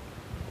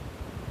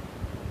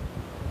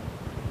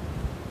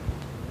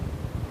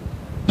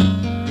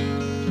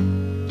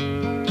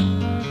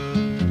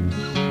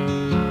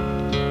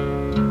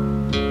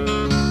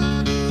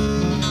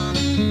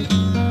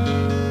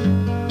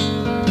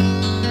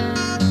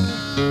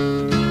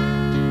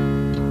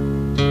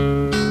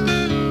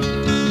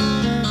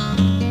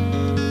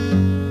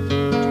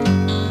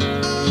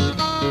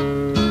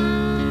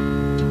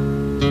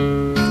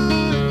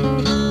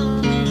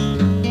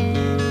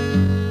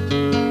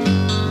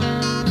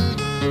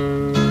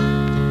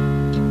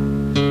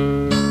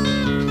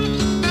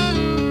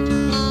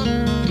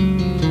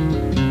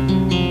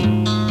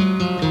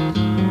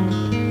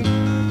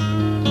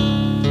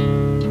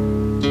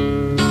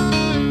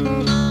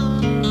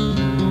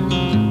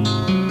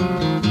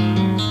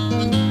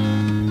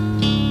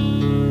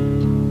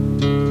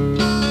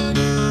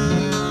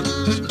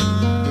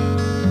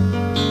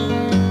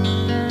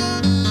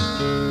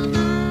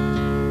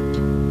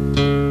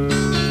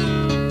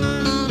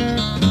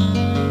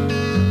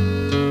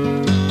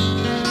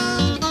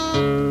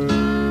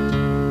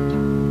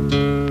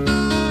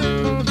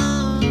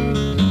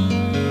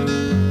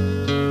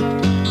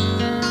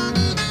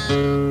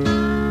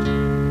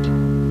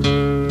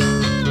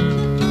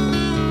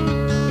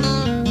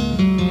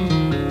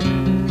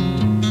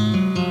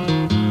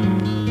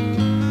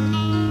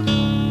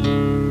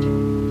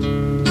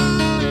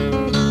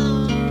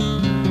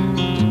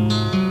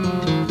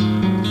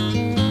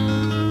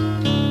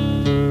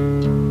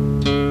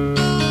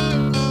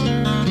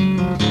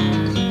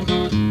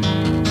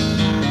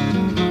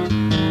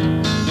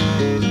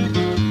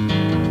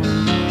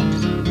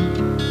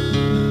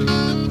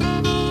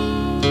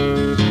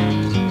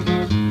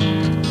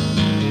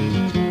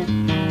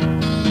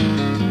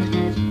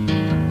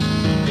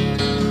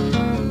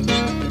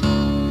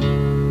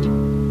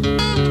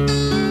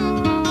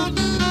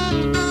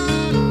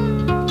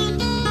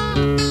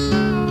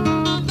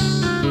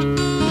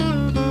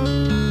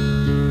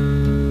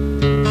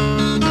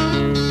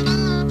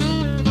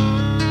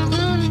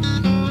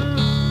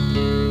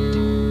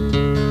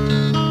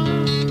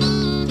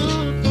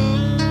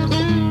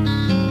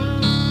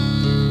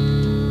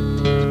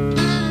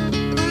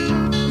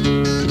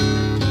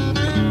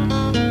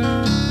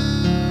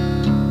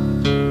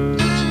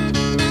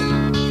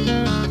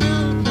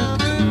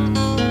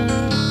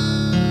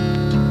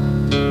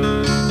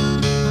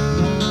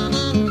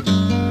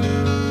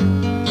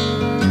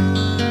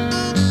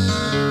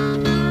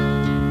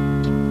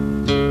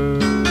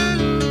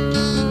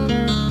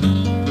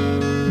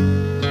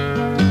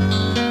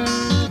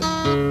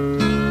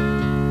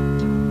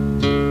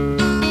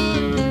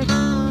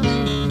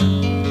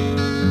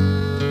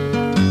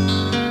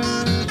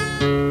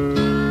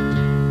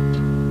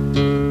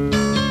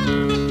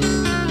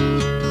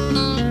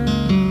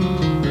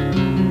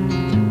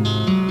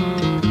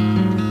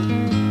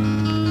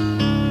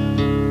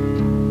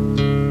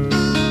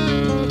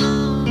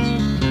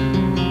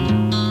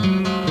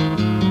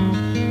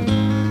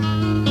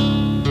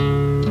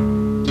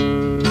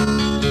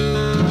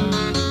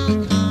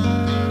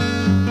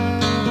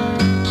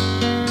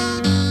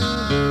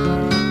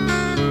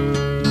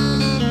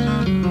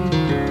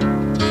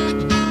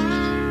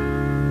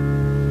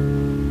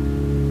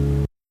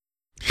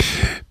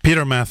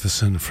 Peter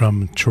Mathieson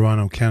from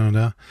Toronto,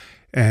 Canada,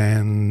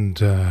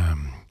 and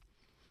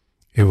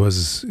it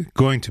was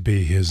going to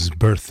be his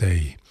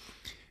birthday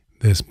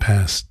this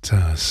past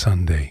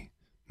Sunday.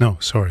 No,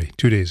 sorry,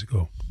 2 days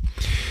ago.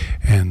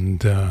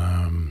 And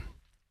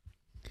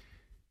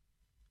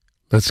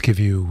let's give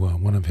you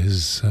one of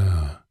his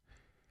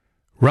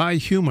wry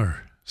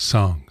humor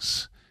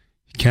songs.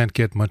 You can't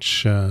get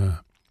much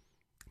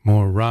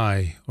more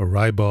wry or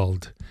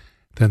ribald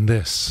than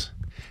this.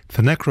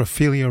 The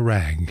Necrophilia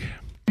Rag.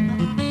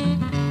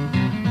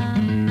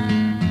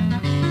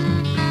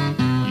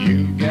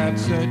 You've got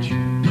such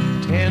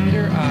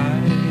tender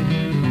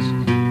eyes,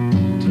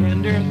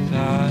 tender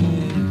thighs,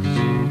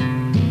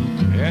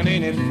 and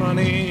ain't it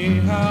funny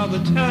how the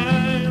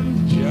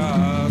time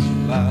just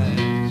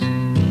flies?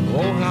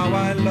 Oh, how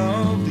I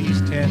love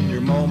these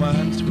tender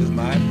moments with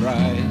my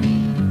bride.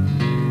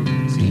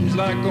 Seems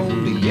like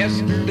only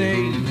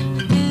yesterday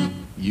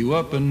you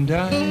up and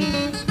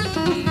died.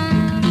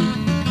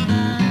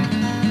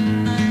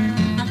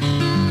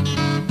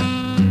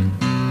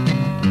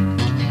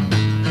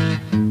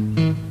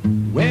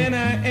 When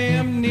I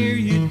am near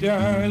you,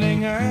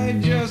 darling,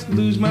 I just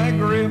lose my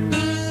grip.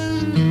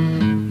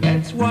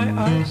 That's why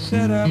I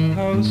set up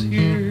house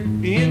here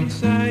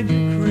inside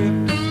your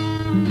crib.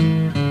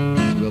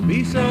 We'll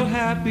be so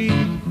happy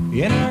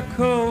in our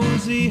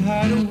cozy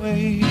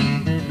hideaway.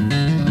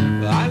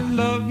 I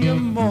love you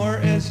more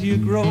as you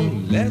grow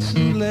less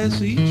and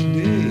less each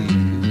day.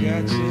 You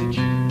got such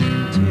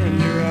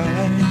tender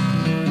eyes,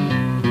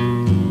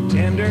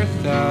 tender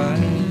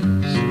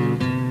thighs,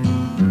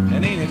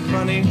 and ain't it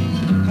funny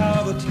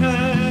how the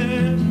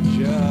time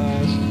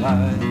just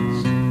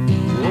flies?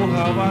 Oh,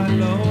 how I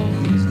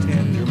love these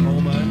tender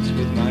moments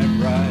with my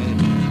bride.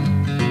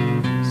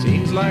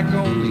 Seems like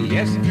only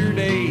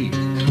yesterday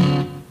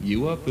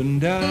you up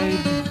and died.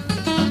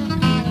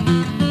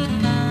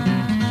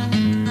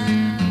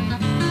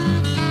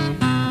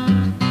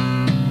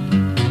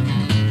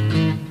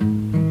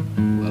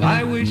 Well,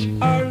 I wish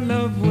our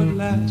love would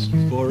last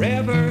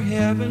forever,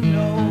 heaven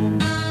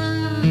knows.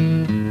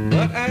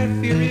 But I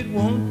fear it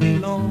won't be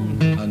long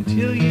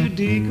until you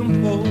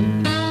decompose.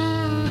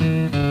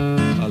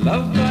 A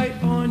love bite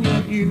on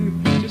your ear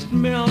just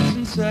melts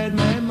inside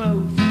my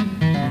mouth.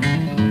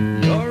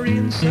 You're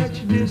in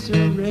such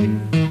disarray,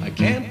 I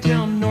can't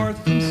tell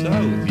north from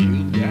south.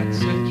 You've got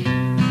such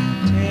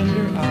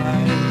tender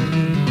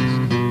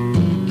eyes,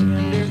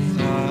 tender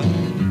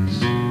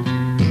thighs,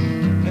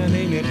 and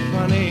ain't it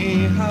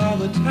funny how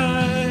the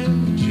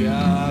time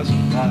just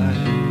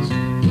flies?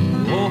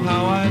 Oh,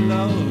 how I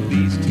love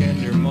these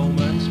tender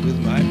moments with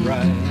my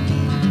bride.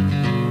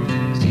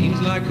 Seems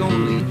like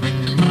only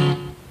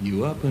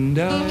you up and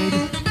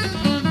died.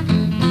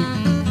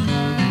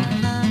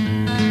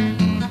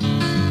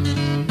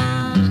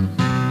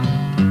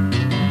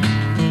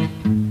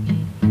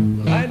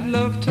 Well, I'd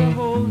love to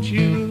hold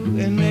you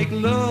and make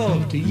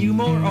love to you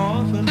more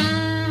often,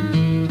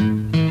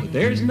 but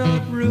there's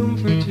not room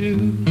for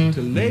two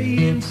to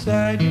lay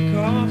inside your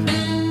coffin.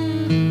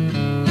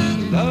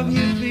 The love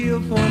you feel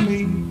for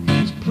me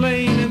is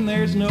plain and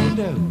there's no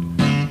doubt.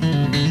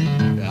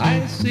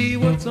 I see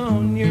what's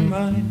on your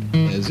mind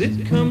as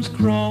it comes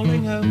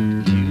crawling out.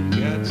 You've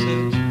got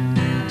such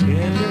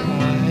tender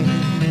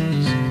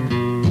eyes,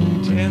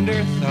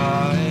 tender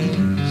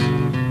thighs,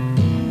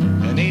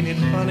 and ain't it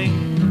funny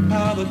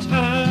how the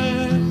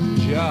time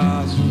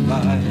just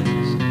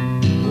flies?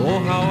 Oh,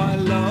 how I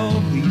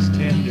love these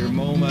tender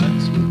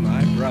moments with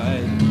my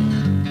bride.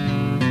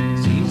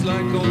 Seems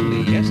like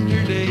only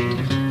yesterday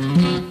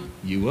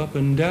you up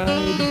and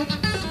died.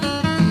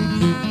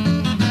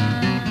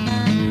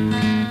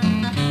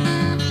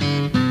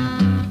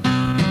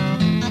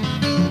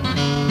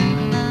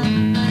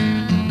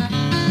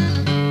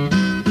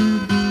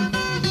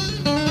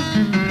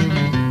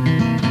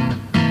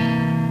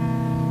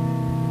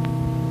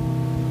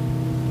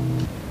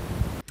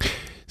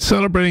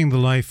 Celebrating the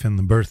life and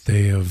the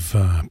birthday of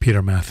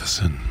Peter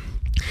Mathieson.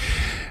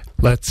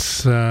 Let's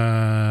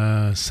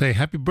say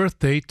happy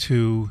birthday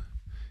to,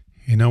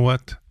 you know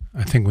what?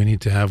 I think we need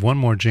to have one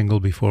more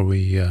jingle before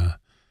we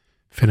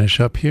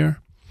finish up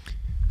here.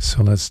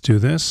 So let's do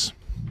this.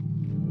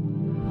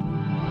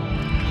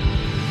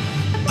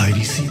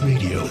 IDC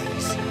Radio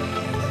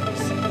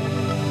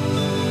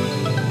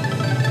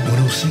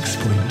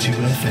 106.2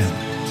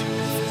 FM.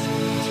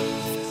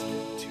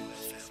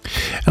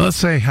 And let's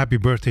say happy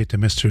birthday to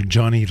Mr.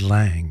 Johnny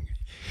Lang.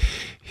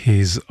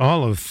 He's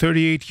all of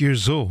 38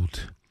 years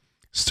old.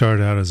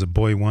 Started out as a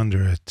boy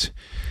wonder at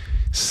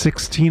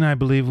 16, I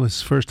believe, was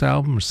his first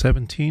album, or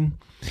 17.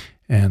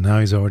 And now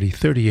he's already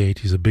 38.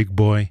 He's a big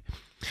boy.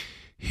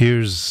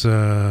 Here's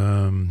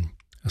a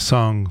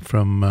song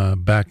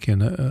from back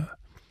in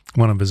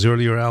one of his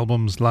earlier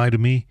albums, Lie to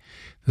Me.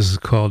 This is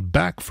called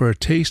Back for a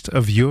Taste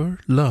of Your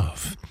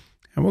Love.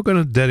 And we're going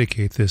to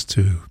dedicate this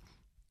to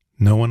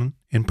no one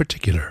in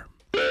particular.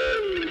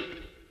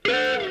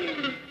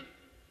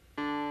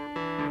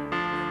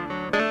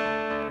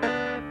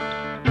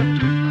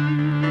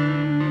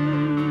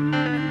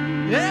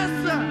 Yes,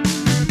 sir.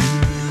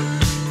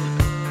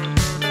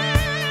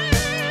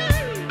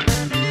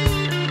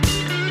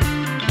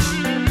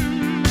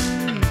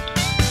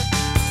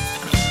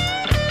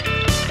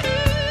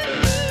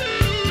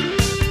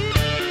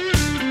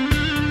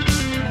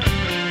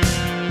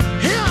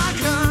 Here I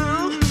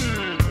come.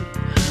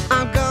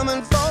 I'm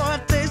coming for a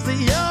taste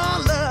of your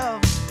love.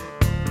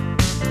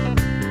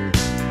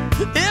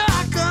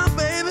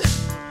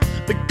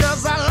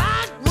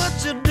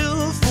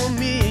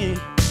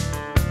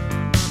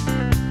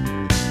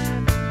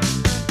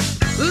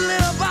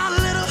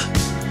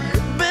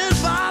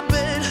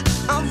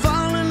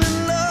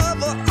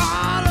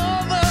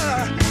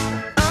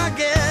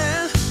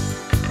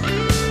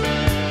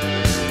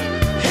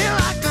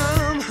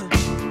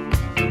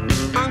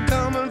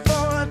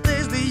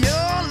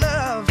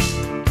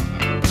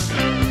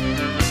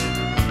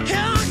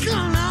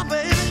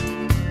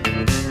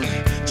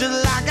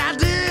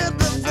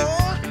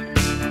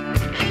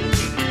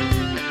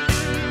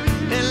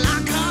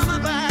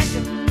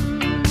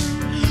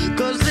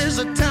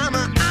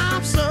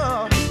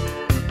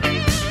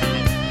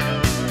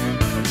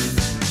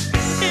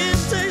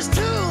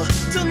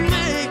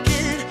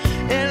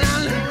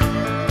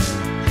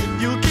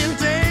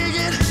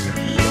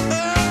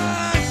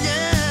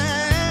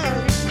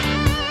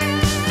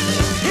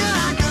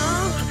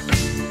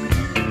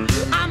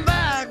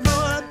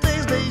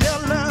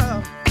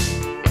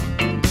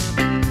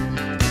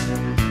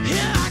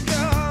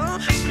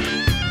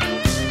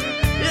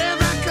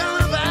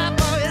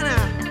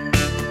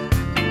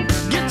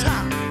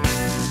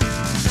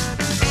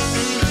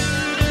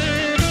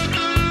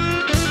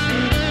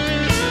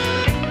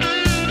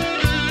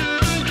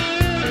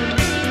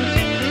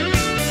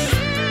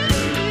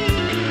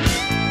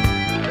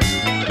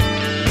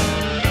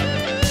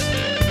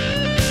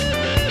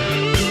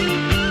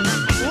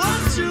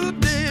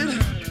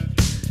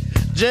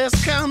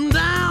 just come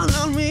down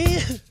on me.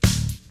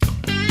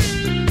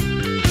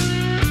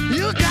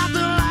 You got the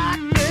lock,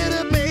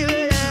 baby,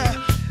 yeah,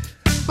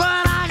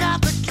 but I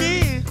got the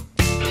key.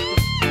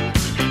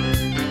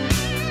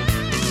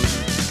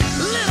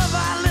 Little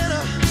by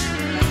little,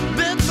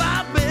 bit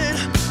by bit,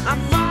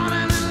 I'm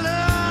falling in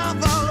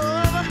love all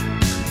over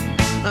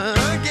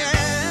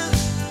again.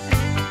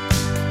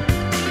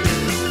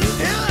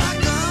 Here I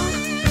come,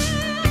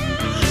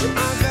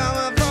 I'm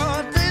coming for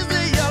a taste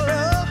of your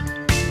love.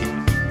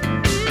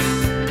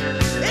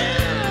 Here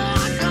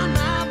I come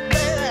now,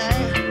 baby,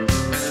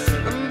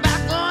 I'm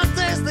back for a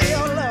taste of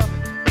your love.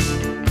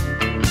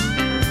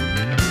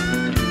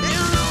 You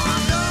know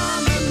I'm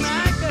coming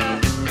back for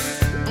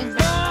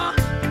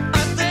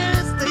a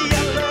taste of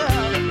your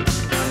love.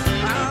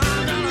 I'm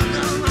gonna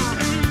come on,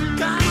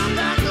 come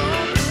back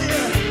home to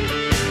you.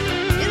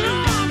 You know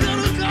I'm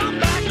gonna come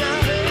back now,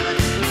 baby.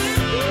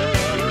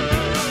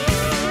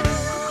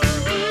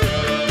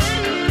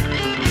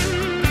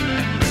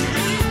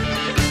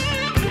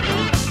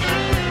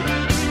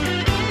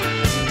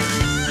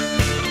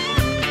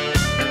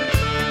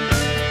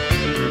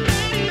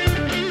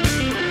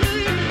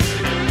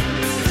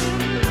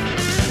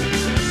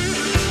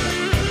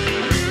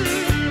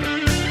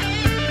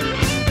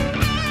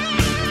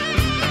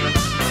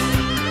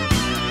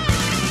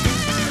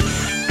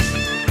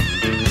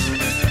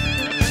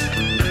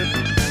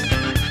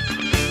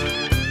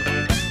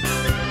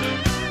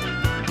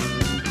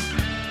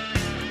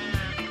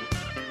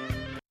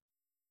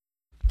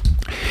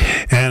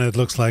 And it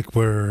looks like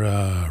we're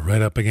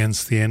right up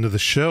against the end of the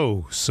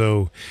show.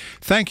 So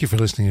thank you for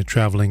listening to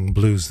Traveling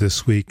Blues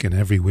this week and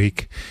every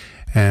week.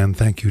 And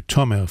thank you,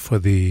 Tomer, for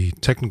the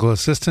technical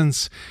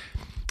assistance.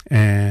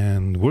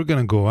 And we're going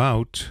to go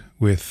out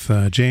with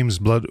James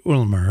Blood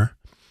Ulmer,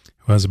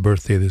 who has a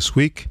birthday this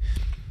week.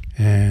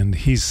 And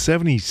he's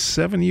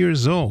 77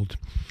 years old.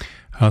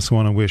 I also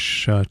want to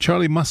wish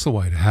Charlie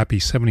Musselwhite a happy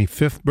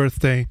 75th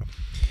birthday.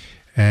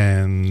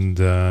 And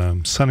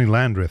Sonny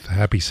Landreth a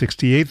happy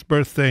 68th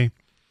birthday.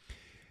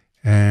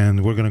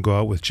 And we're going to go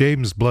out with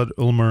James Blood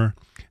Ulmer,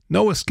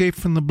 No Escape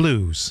from the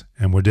Blues.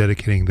 And we're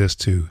dedicating this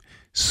to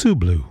Sue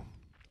Blue.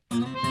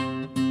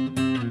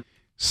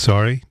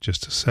 Sorry,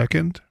 just a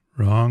second.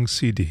 Wrong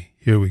CD.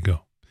 Here we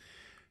go.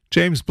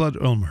 James Blood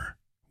Ulmer.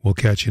 We'll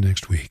catch you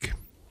next week.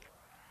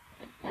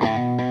 Well,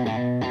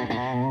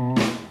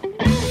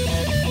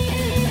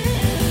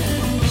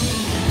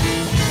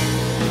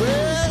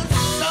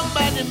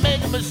 somebody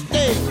made a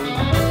mistake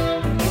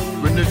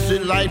when they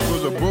said life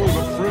was a bowl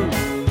of fruit.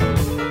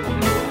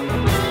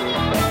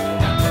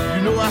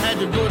 You know I had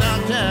to go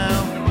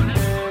downtown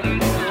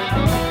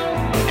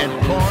and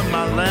pawn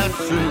my last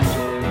suit.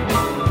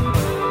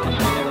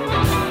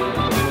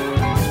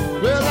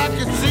 Well, I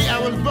could see I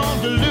was born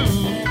to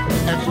lose,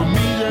 and for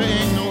me there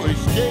ain't no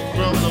escape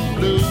from the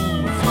blues.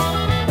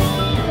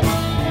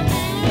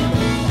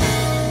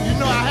 You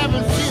know I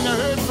haven't seen or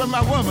heard from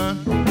my woman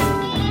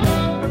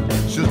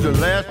since the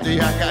last day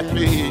I got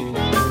paid.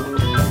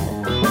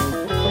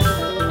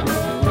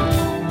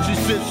 She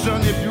said,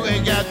 son, if you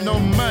ain't got no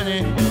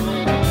money,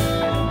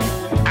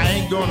 I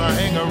ain't gonna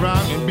hang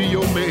around and be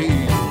your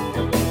maid.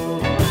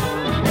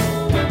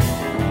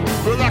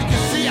 Well, I can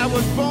see I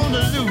was born to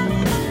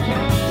lose.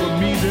 For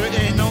me, there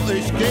ain't no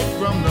escape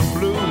from the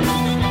blues.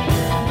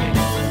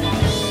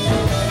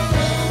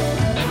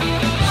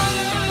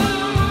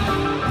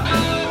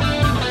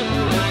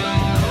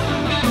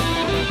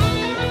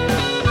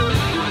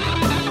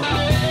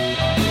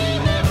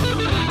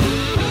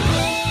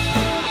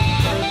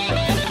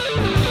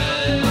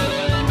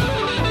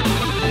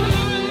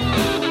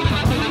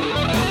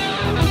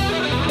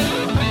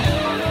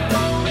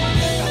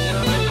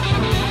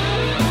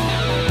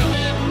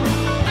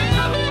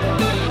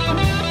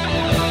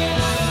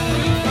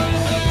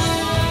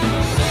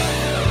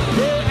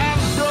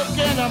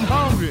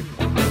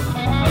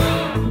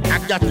 I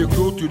got to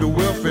go to the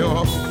welfare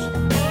office.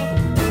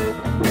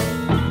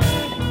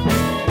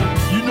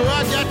 You know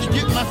I got to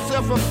get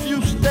myself a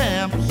few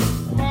stamps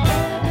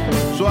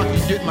so I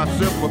can get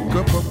myself a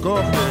cup of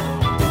coffee.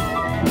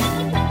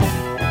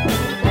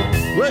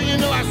 Well, you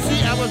know I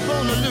see I was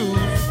gonna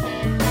lose,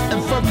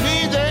 and for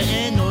me there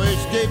ain't no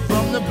escape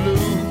from the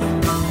blues.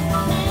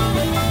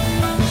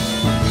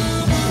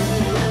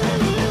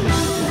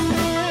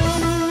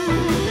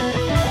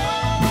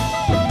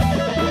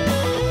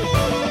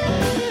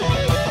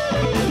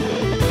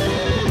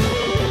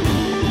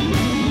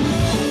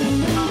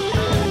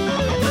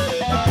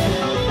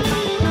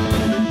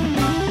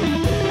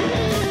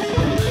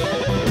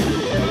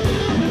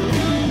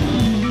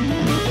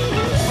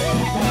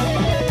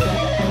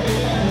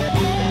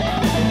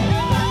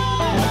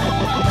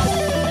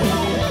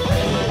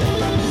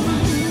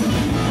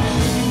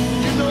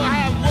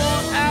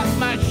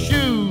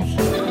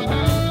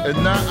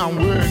 And now I'm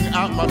wearing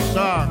out my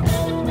socks.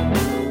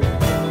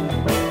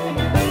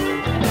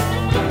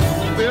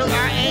 Well,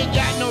 I ain't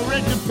got no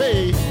rent to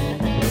pay.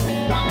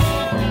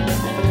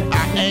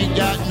 I ain't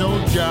got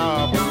no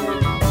job.